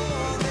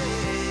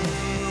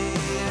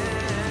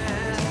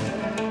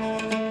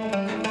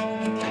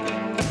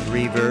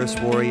 Reverse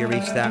warrior,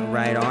 reach that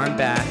right arm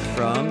back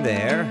from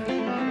there.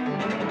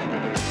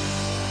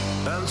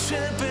 I'm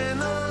tripping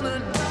on the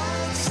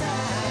dark side.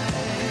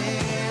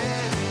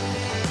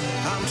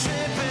 I'm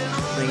tripping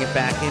on. Bring it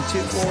back into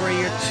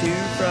warrior 2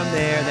 from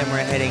there. Then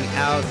we're heading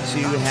out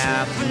to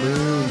half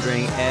moon.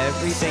 Bring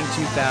everything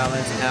to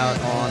balance out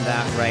on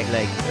that right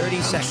leg. 30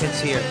 seconds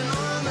here.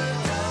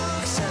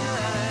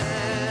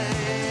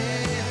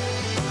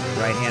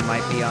 Right hand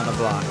might be on a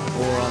block,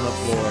 or on the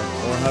floor,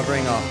 or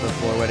hovering off the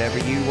floor, whatever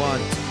you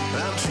want.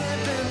 I'm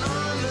tripping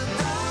on the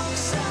dark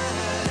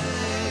side.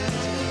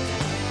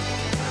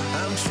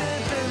 I'm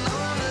tripping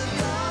on the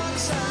dark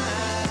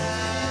side.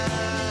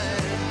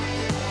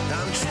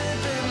 I'm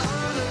tripping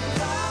on the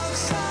dark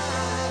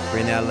side.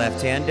 Bring that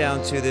left hand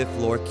down to the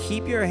floor.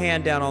 Keep your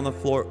hand down on the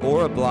floor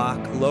or a block.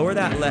 Lower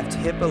that left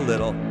hip a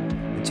little.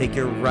 And take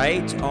your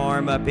right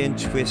arm up in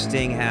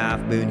twisting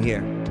half moon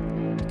here.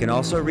 You can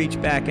also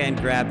reach back and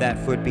grab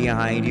that foot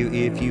behind you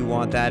if you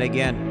want that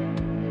again.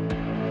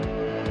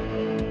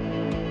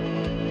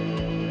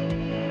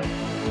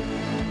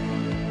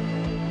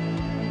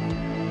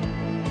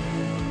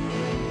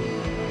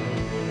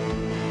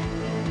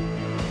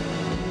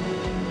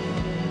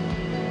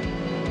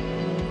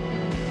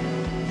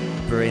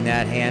 Bring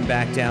that hand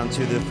back down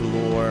to the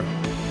floor.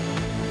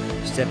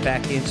 Step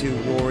back into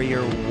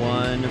warrior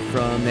one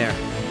from there.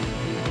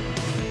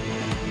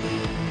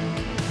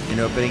 And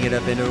opening it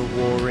up into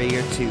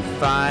warrior two.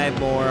 5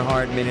 more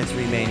hard minutes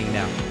remaining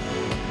now.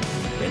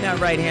 Bring that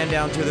right hand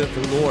down to the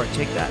floor.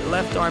 Take that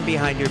left arm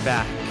behind your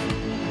back.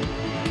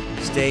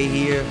 Stay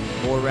here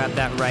or wrap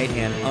that right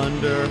hand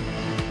under,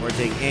 or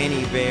take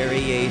any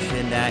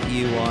variation that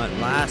you want.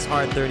 Last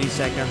hard 30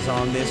 seconds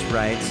on this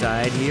right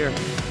side here.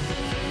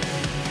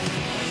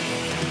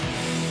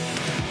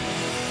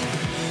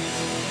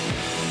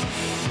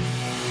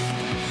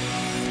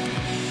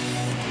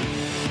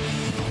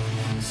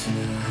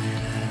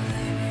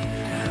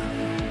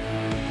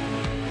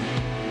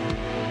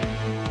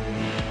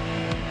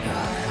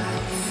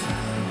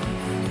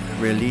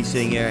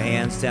 Releasing your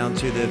hands down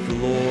to the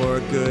floor.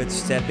 Good.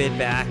 Step it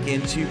back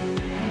into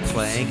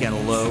plank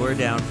and lower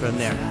down from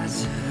there.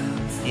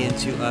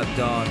 Into up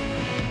dog.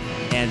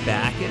 And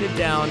back into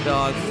down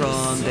dog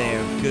from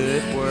there.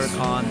 Good work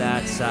on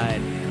that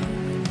side.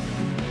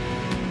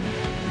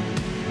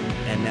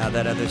 And now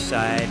that other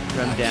side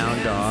from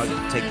down dog.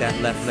 Take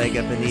that left leg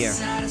up in the air.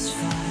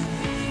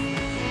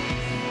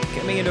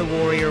 Coming into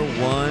warrior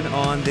one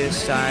on this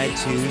side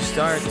to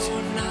start.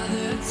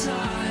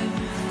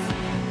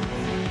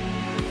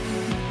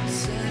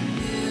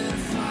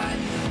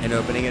 And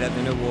opening it up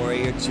into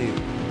warrior two.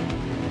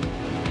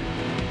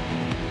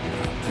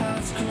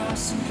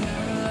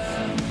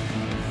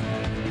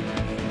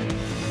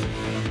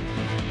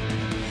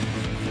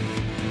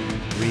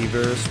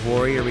 Reverse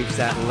warrior, reach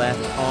that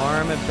left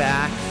arm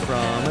back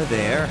from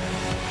there.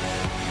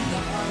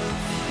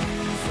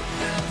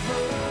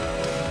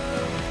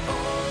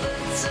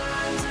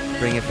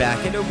 Bring it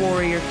back into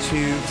warrior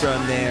two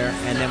from there,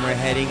 and then we're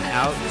heading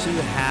out to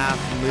half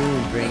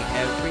moon. Bring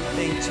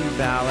everything to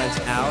balance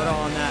out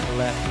on that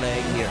left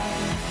leg here.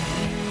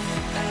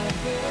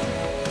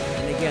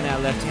 And again,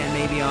 that left hand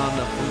may be on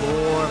the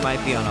floor,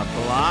 might be on a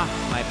block,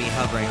 might be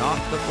hovering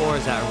off the floor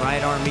as that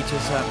right arm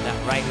reaches up.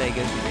 That right leg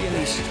is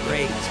really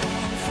straight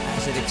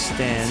as it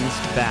extends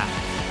back.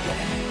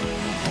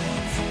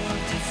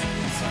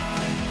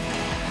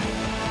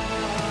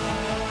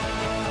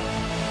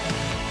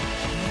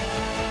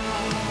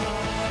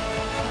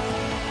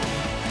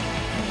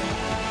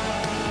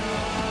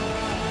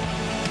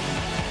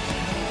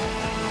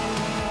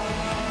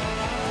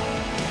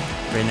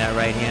 Bring that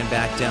right hand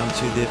back down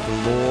to the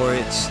floor.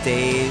 It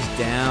stays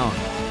down.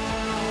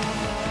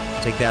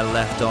 Take that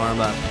left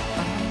arm up.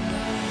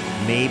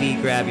 Maybe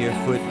grab your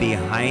foot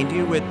behind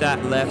you with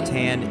that left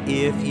hand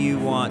if you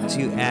want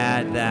to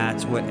add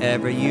that,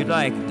 whatever you'd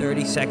like.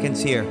 30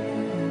 seconds here.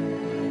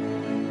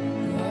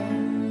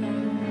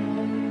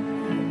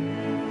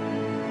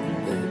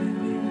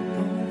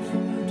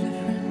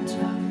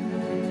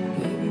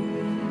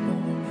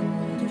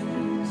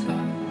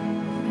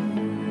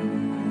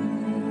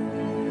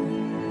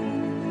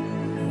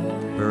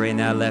 Bring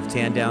that left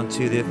hand down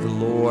to the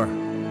floor.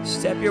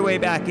 Step your way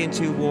back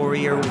into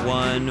warrior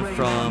one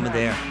from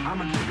there.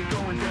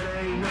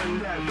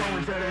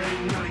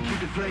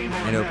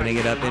 And opening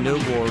it up into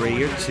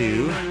warrior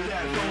two.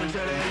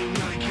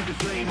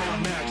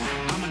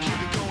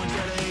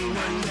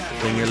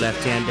 Bring your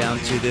left hand down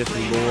to the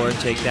floor.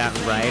 Take that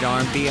right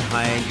arm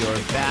behind your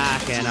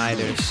back and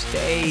either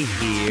stay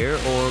here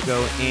or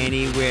go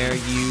anywhere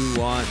you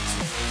want.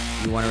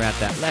 You want to wrap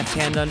that left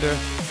hand under,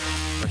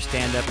 or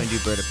stand up and do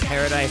bird of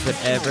paradise,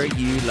 whatever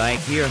you like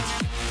here.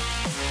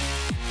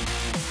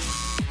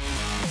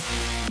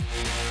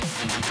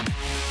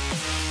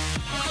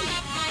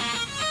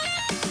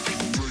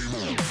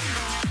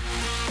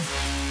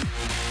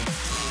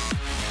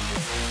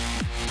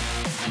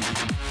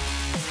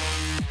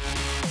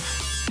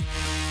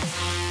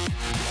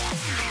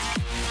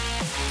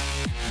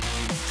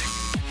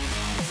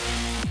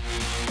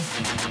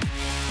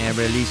 And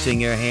releasing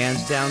your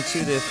hands down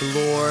to the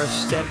floor,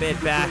 step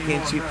it back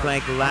into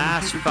plank.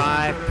 Last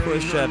 5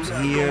 push-ups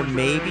here,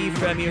 maybe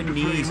from your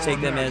knees. Take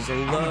them as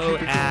low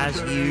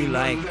as you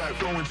like.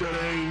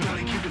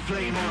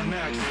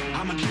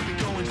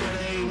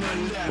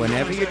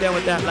 Whenever you're done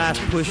with that last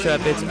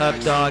push-up, it's up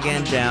dog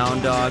and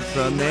down dog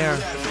from there.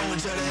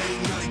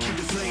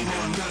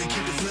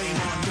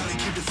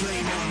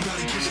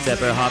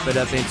 Step or hop it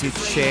up into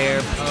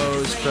chair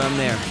pose from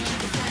there.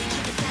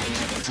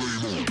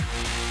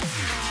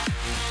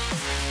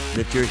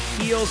 Lift your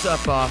heels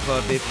up off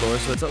of the floor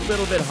so it's a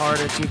little bit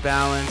harder to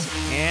balance,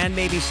 and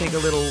maybe sink a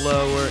little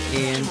lower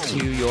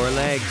into your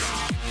legs.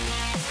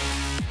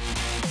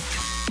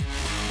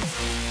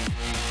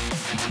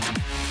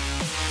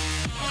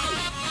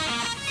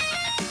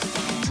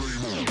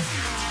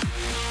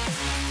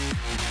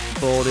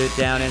 Fold it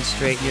down and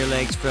straighten your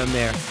legs from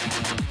there.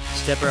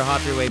 Step or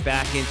hop your way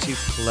back into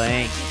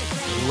plank.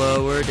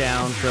 Lower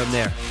down from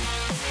there.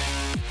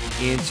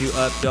 Into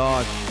up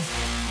dog.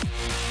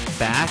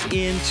 Back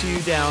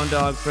into down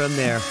dog from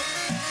there.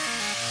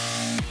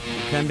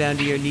 Come down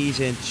to your knees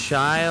in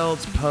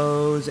child's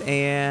pose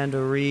and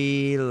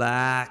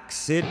relax.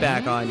 Sit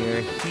back on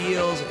your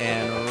heels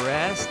and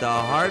rest. The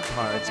hard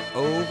part's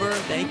over.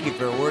 Thank you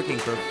for working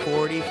for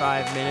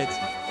 45 minutes.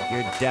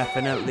 You're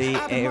definitely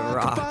a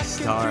rock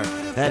star.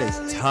 That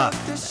is tough.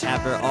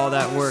 After all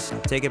that work,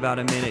 take about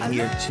a minute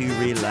here to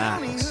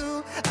relax.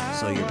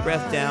 Slow your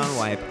breath down,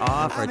 wipe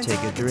off, or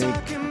take a drink.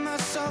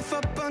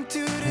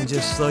 And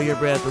just slow your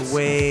breath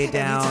way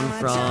down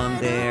from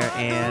there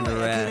and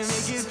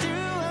rest.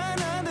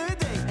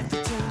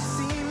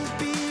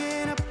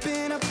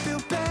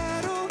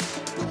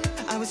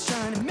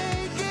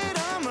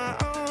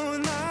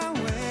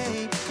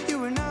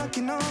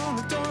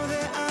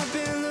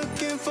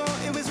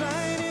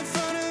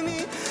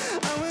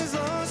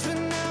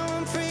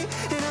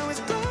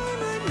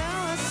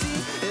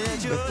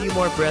 A few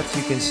more breaths,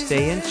 you can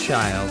stay in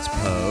child's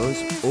pose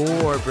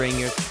or bring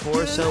your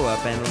torso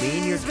up and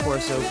lean your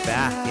torso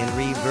back in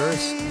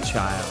reverse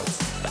child.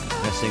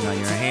 Resting on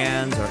your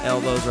hands or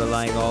elbows or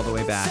lying all the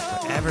way back,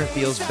 whatever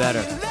feels better.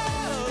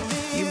 A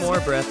few more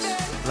breaths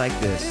like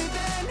this.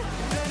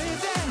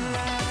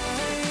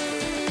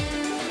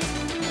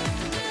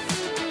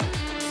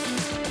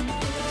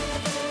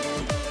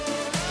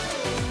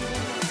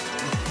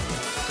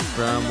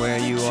 From where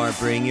you are,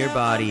 bring your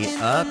body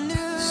up.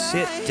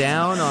 Sit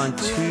down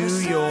onto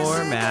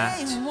your mat.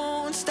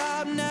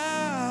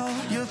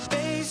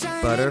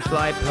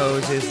 Butterfly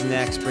pose is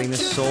next. Bring the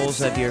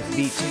soles of your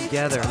feet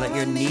together. Let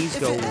your knees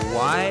go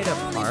wide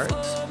apart.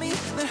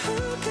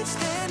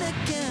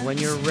 When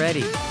you're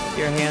ready, put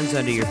your hands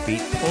under your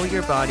feet. Pull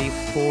your body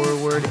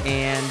forward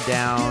and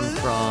down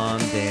from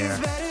there.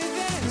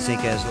 And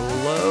sink as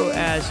low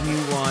as you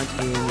want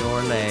in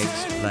your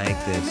legs,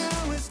 like this.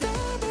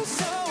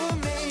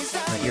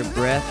 Your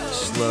breath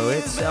slow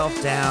itself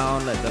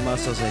down. Let the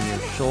muscles in your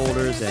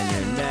shoulders and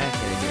your neck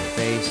and in your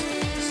face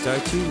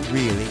start to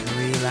really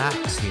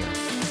relax here.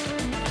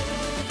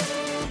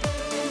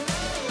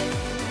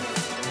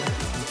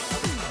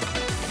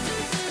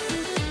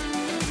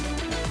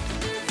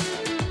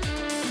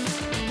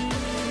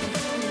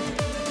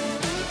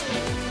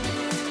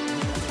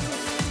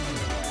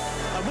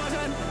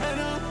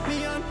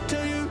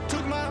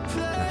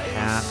 We're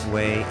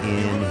halfway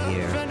in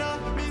here.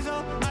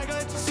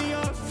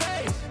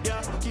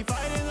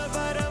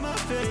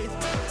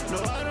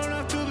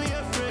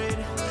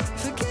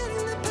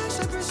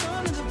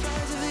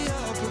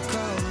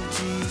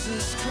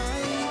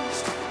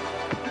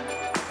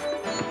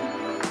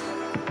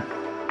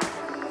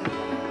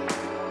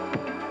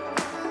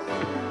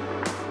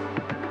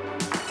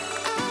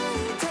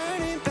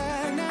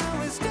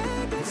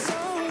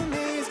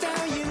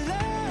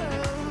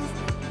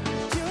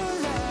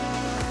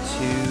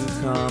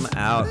 Come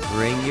out,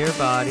 bring your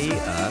body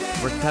up.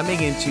 We're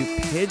coming into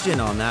pigeon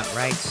on that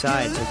right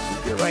side, so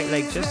keep your right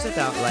leg just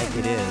about like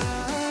it is.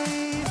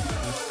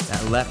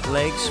 That left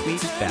leg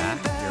sweeps back.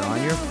 You're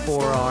on your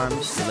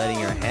forearms, you're letting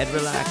your head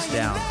relax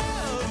down.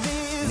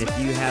 And if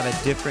you have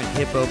a different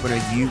hip opener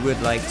you would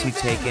like to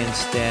take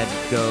instead,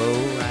 go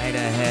right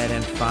ahead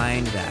and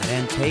find that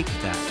and take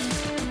that.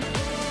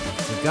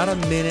 You've got a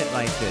minute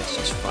like this.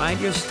 Just find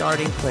your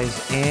starting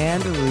place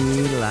and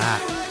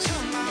relax.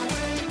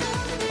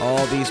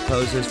 All these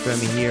poses from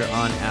here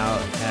on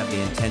out have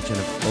the intention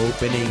of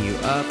opening you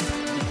up,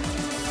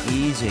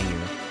 easing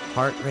your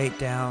heart rate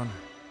down,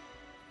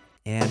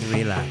 and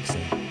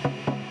relaxing.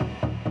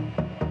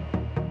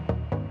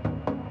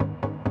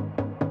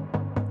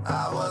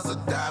 I was a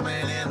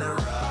diamond in the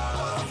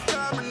rough. They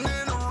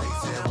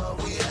said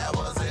what we had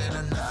wasn't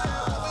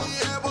enough.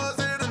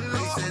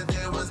 They said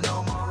there was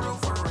no more room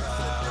for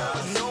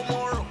us. No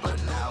more room,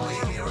 but now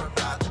we're here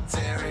about to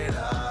tear it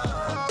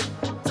up.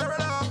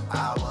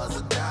 I was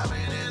a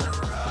diamond in the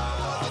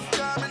rough.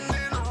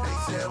 They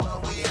said what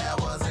we had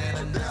wasn't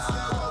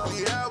enough.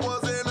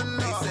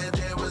 They said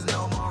there was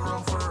no more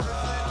room for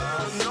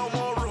us. No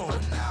more room,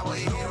 but now we're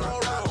here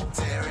about to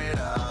tear it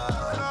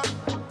up.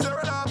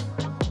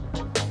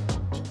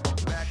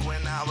 Back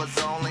when I was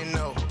only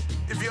new,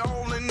 if you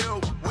only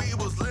knew, we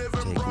was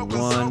living broke. Take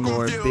one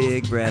more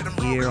big breath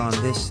here on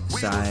this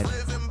side.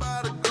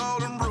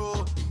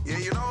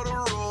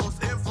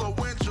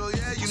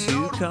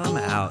 To come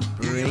out,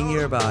 bring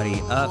your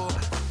body up.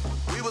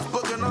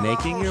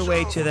 Making your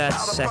way to that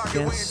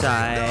second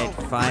side,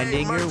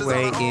 finding your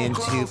way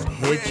into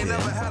pigeon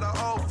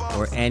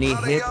or any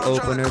hip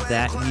opener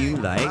that you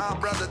like.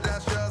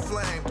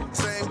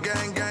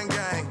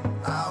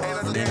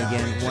 And then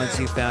again, once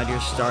you found your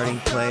starting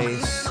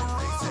place,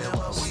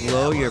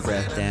 slow your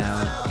breath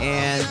down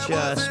and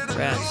just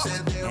rest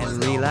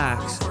and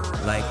relax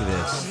like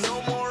this.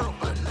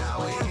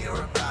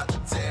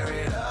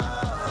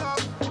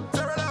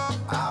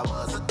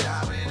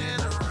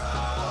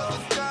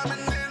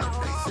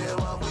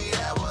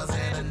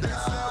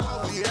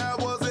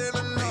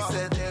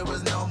 There was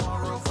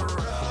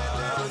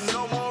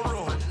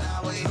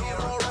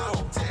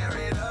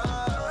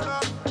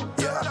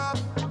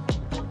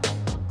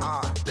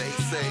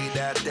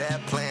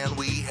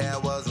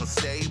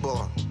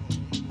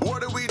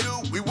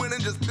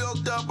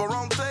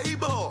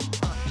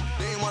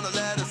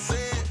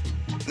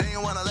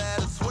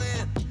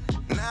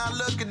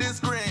it this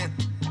grand.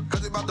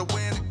 Cause we about to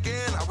win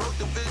again. I wrote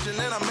the vision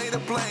and I made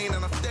it plain.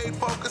 And I stayed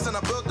focused and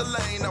I built the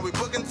lane. Now we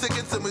booking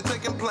tickets and we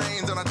taking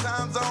planes. And our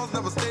time zones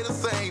never stay the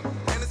same.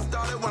 And it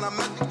started when I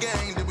met the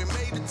game. Then we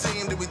made the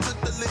team, then we took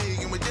the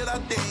league. And we did our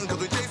thing cause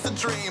we chased the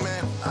dream.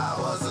 And I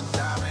was a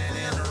diamond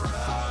in the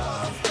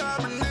rough.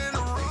 Diamond in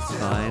the rough.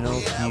 Final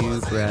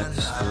few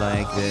breaths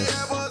like this.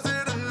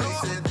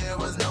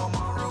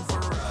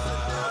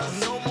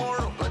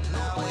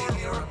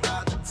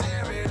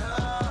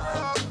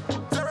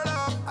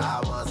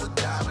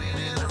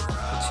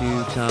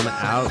 To come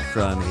out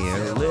from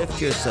here, lift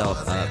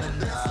yourself up,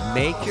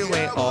 make your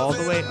way all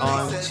the way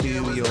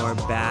onto your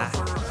back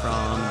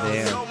from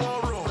there.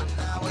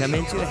 Come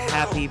into a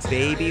happy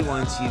baby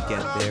once you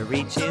get there.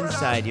 Reach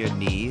inside your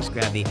knees,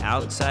 grab the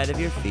outside of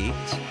your feet.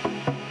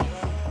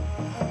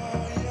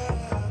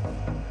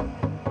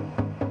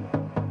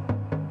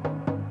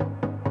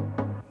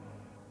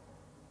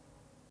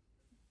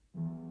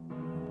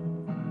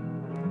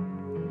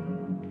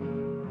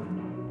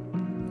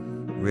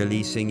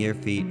 Releasing your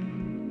feet.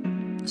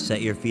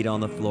 Set your feet on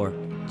the floor.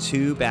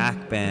 2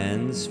 back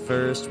bends.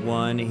 First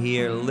one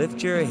here.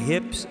 Lift your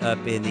hips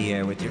up in the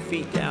air with your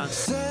feet down.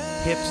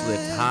 Hips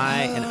lift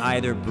high and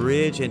either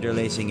bridge,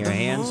 interlacing your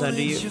hands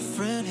under you.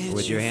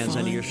 With your hands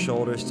under your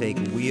shoulders, take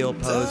wheel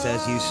pose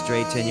as you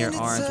straighten your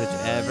arms,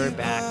 whichever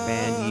back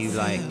bend you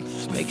like.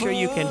 Just make sure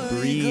you can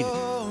breathe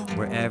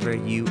wherever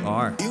you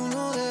are.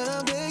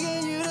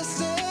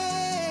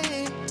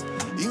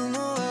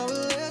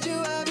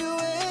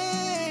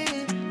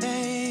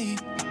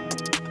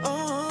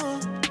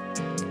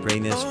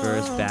 Bring this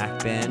first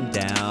back bend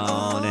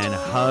down and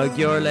hug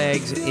your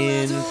legs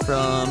in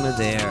from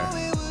there.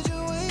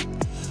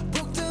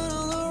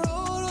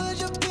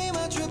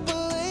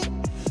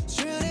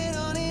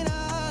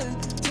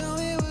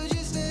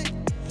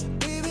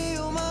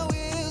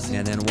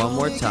 And then one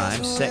more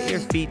time, set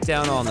your feet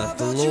down on the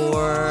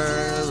floor,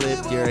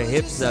 lift your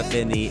hips up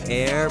in the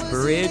air,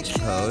 bridge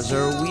pose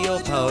or wheel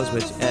pose,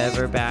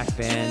 whichever back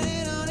bend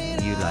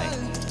you like.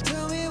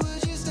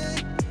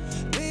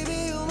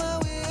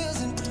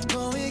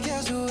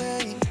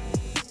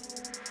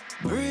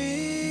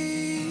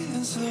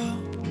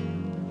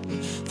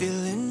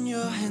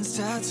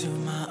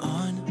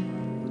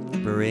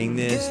 Bring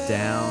this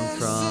down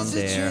from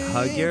there.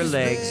 Hug your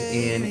legs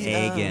in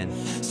again.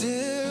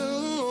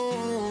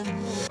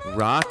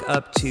 Rock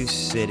up to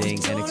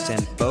sitting and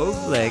extend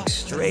both legs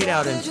straight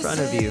out in front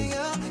of you.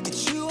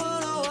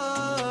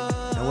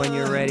 And when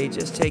you're ready,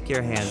 just take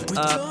your hands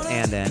up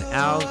and then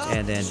out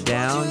and then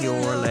down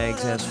your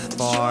legs as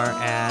far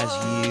as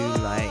you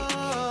like.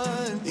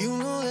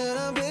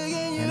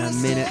 In a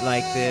minute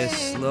like this,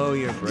 slow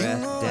your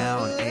breath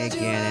down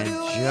again and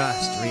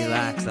just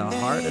relax. The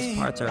hardest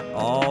parts are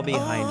all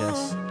behind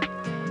us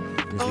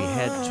as we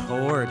head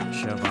toward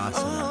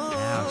Shavasana.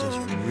 Now just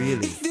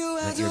really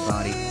let your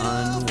body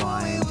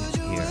unwind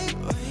here.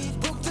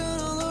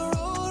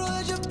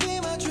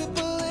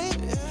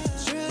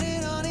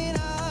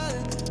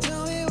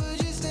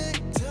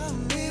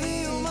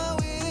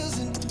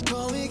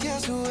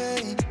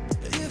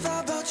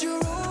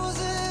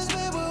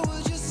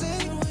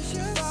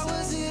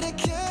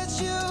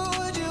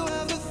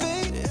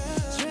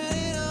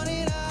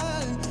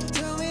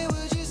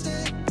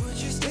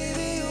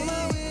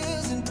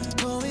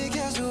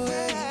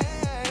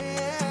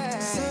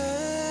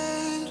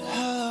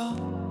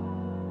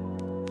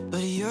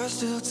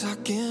 Still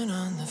talking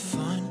on the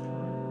phone.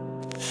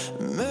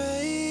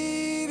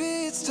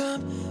 Maybe it's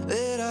time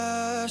that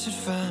I should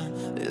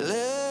finally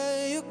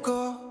let you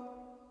go.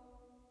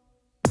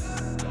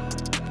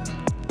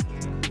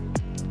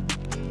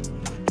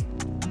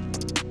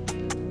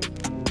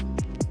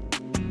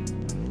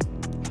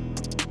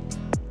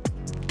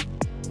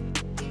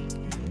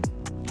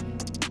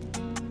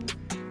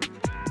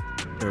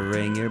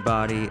 Bring your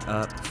body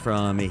up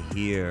from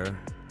here.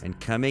 And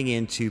coming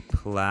into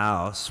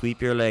plow,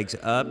 sweep your legs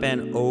up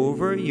and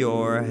over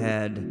your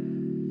head.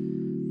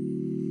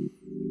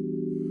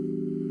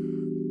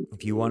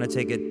 If you want to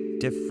take a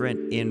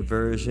different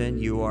inversion,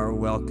 you are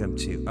welcome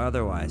to.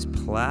 Otherwise,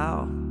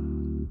 plow.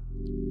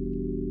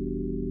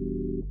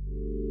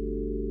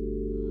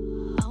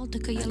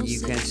 And you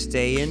can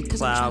stay in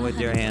plow with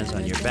your hands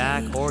on your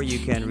back, or you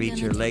can reach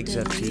your legs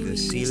up to the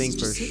ceiling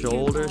for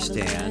shoulder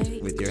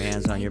stand with your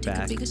hands on your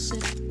back,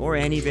 or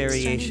any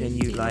variation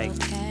you like.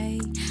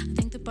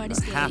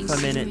 Half a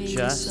minute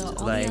just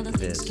like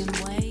this.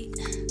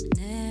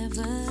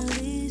 Never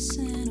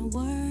listen to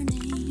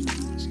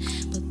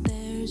warnings, but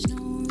there's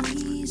no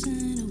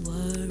reason to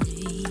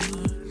worry.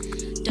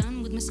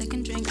 Done with my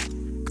second drink,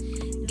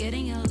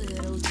 getting a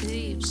little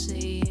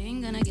tipsy.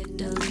 Ain't gonna get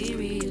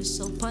delirious,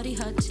 so party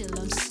hard till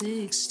I'm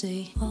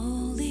 60.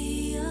 All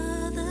the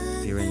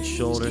other If you're in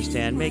shoulder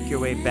stand, make your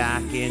way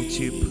back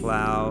into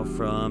plow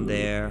from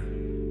there.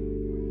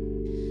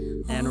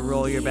 And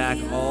roll your back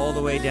all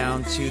the way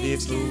down to the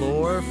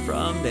floor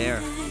from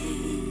there.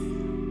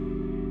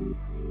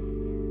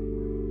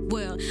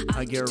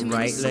 Hug your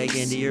right leg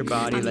into your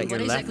body. Let your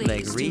left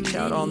leg reach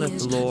out on the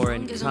floor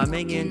and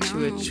coming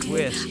into a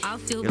twist.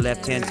 Your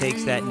left hand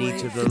takes that knee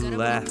to the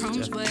left.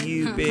 A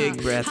few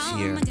big breaths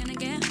here.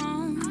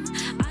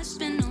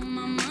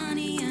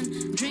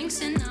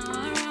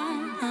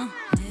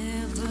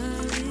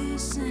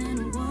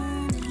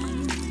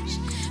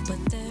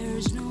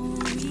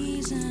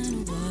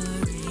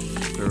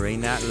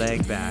 Bring that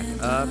leg back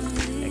up.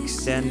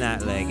 Extend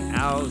that leg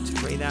out.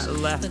 Bring that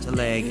left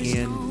leg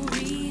in.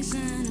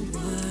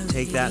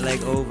 Take that leg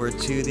over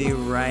to the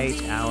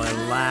right. Our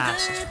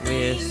last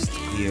twist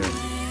here.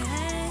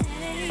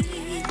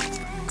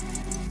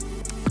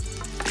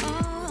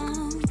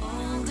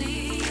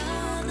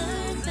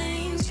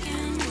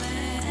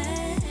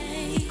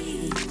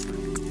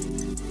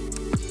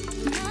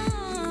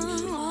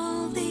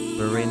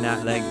 Bring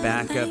that leg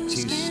back up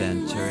to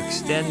center.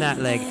 Extend that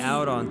leg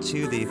out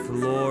onto the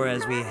floor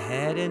as we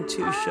head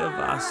into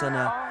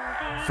Shavasana.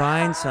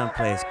 Find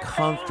someplace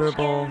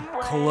comfortable.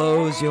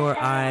 Close your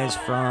eyes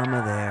from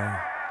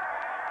there.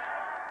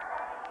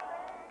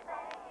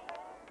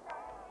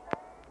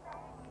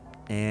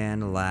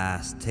 And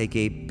last, take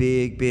a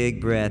big,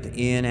 big breath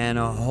in and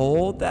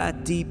hold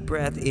that deep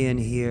breath in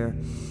here.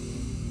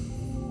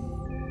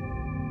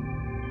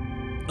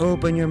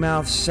 Open your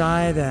mouth,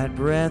 sigh that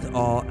breath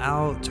all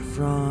out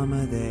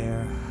from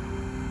there.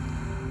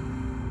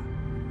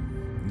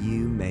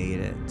 You made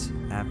it.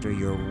 After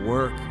your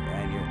work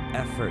and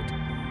your effort,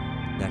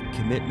 that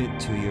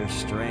commitment to your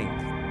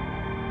strength.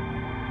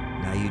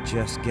 Now you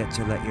just get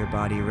to let your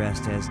body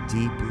rest as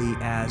deeply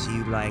as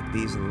you like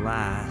these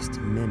last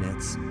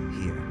minutes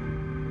here.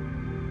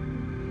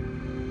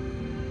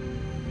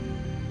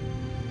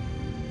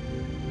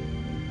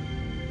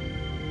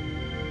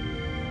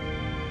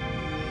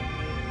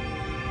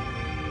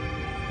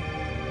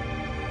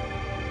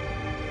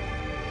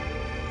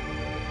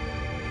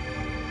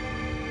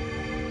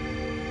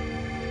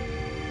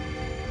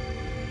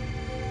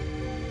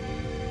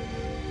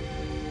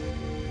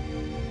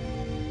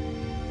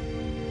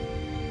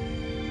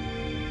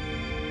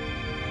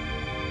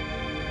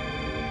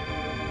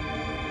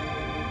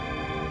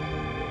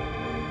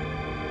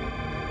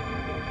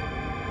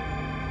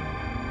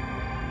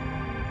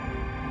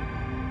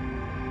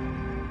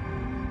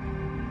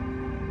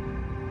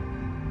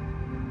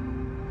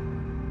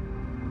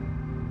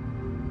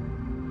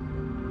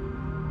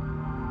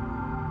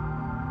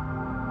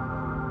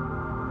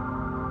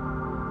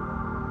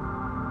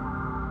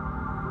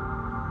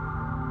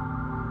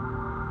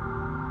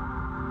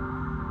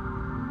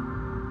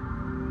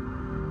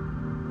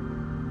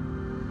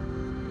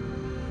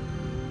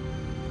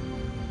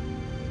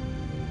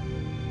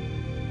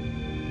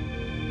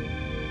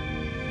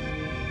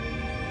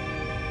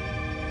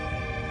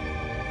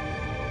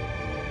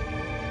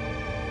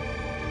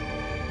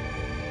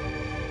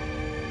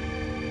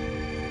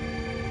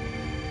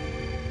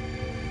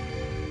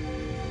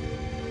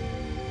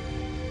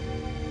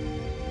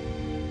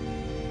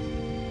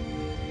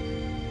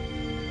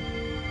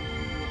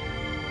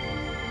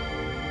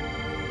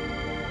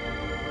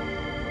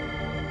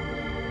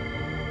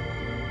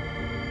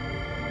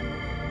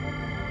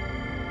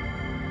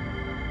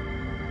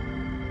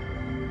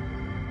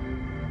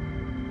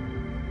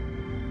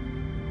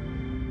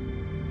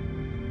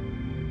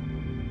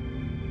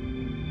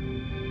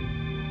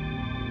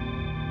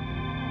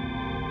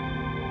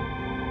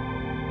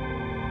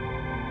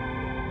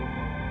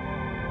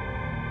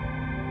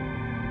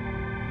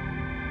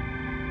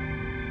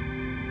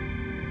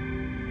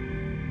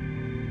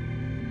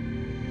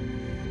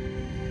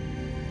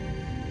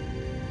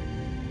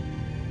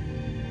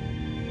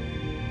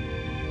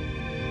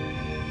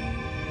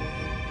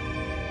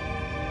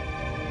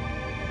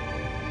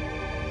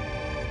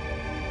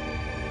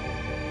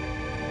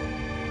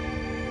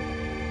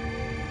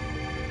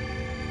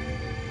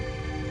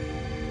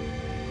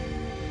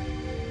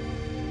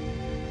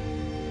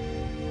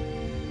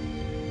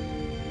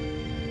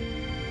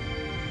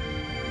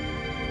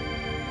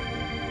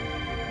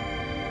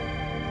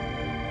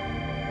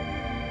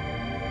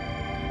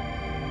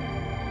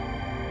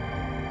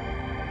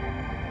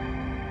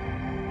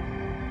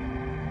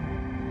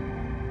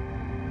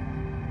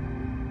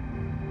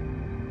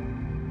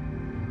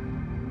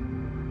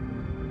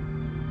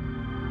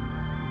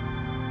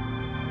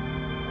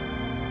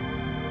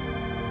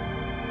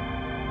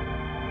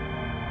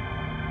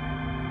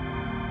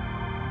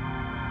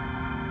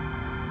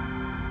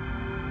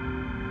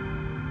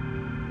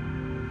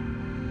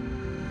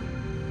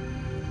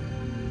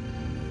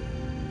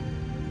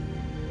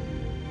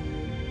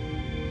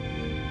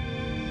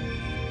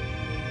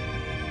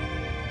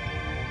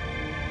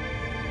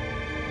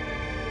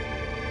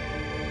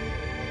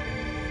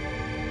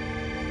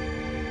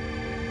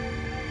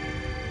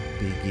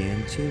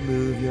 Begin to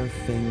move your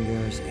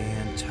fingers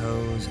and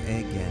toes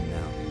again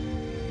now.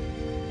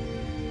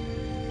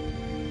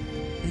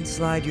 And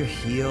slide your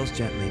heels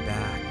gently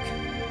back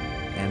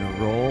and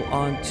roll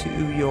onto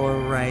your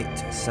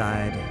right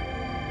side.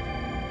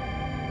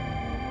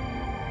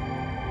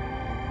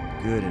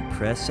 Good, and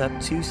press up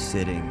to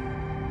sitting.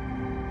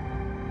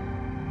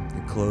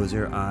 Close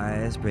your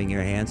eyes, bring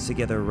your hands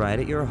together right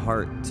at your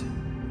heart.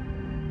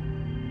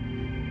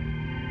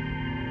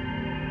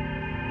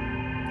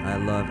 I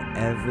love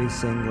every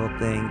single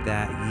thing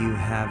that you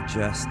have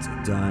just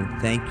done.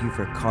 Thank you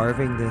for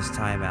carving this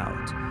time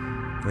out,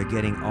 for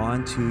getting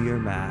onto your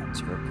mat,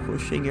 for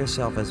pushing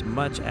yourself as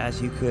much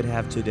as you could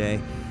have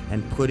today,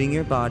 and putting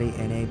your body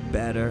in a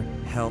better,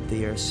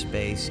 healthier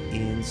space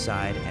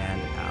inside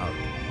and out.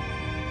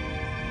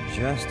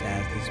 Just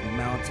as these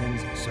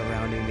mountains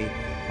surrounding me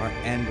are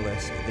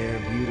endless, they're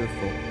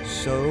beautiful,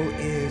 so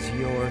is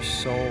your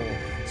soul.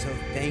 So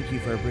thank you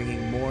for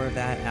bringing more of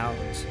that out.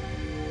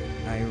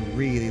 I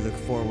really look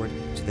forward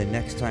to the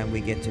next time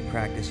we get to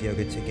practice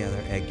yoga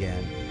together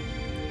again.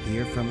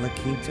 Here from La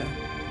Quinta,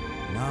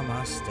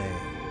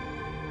 namaste.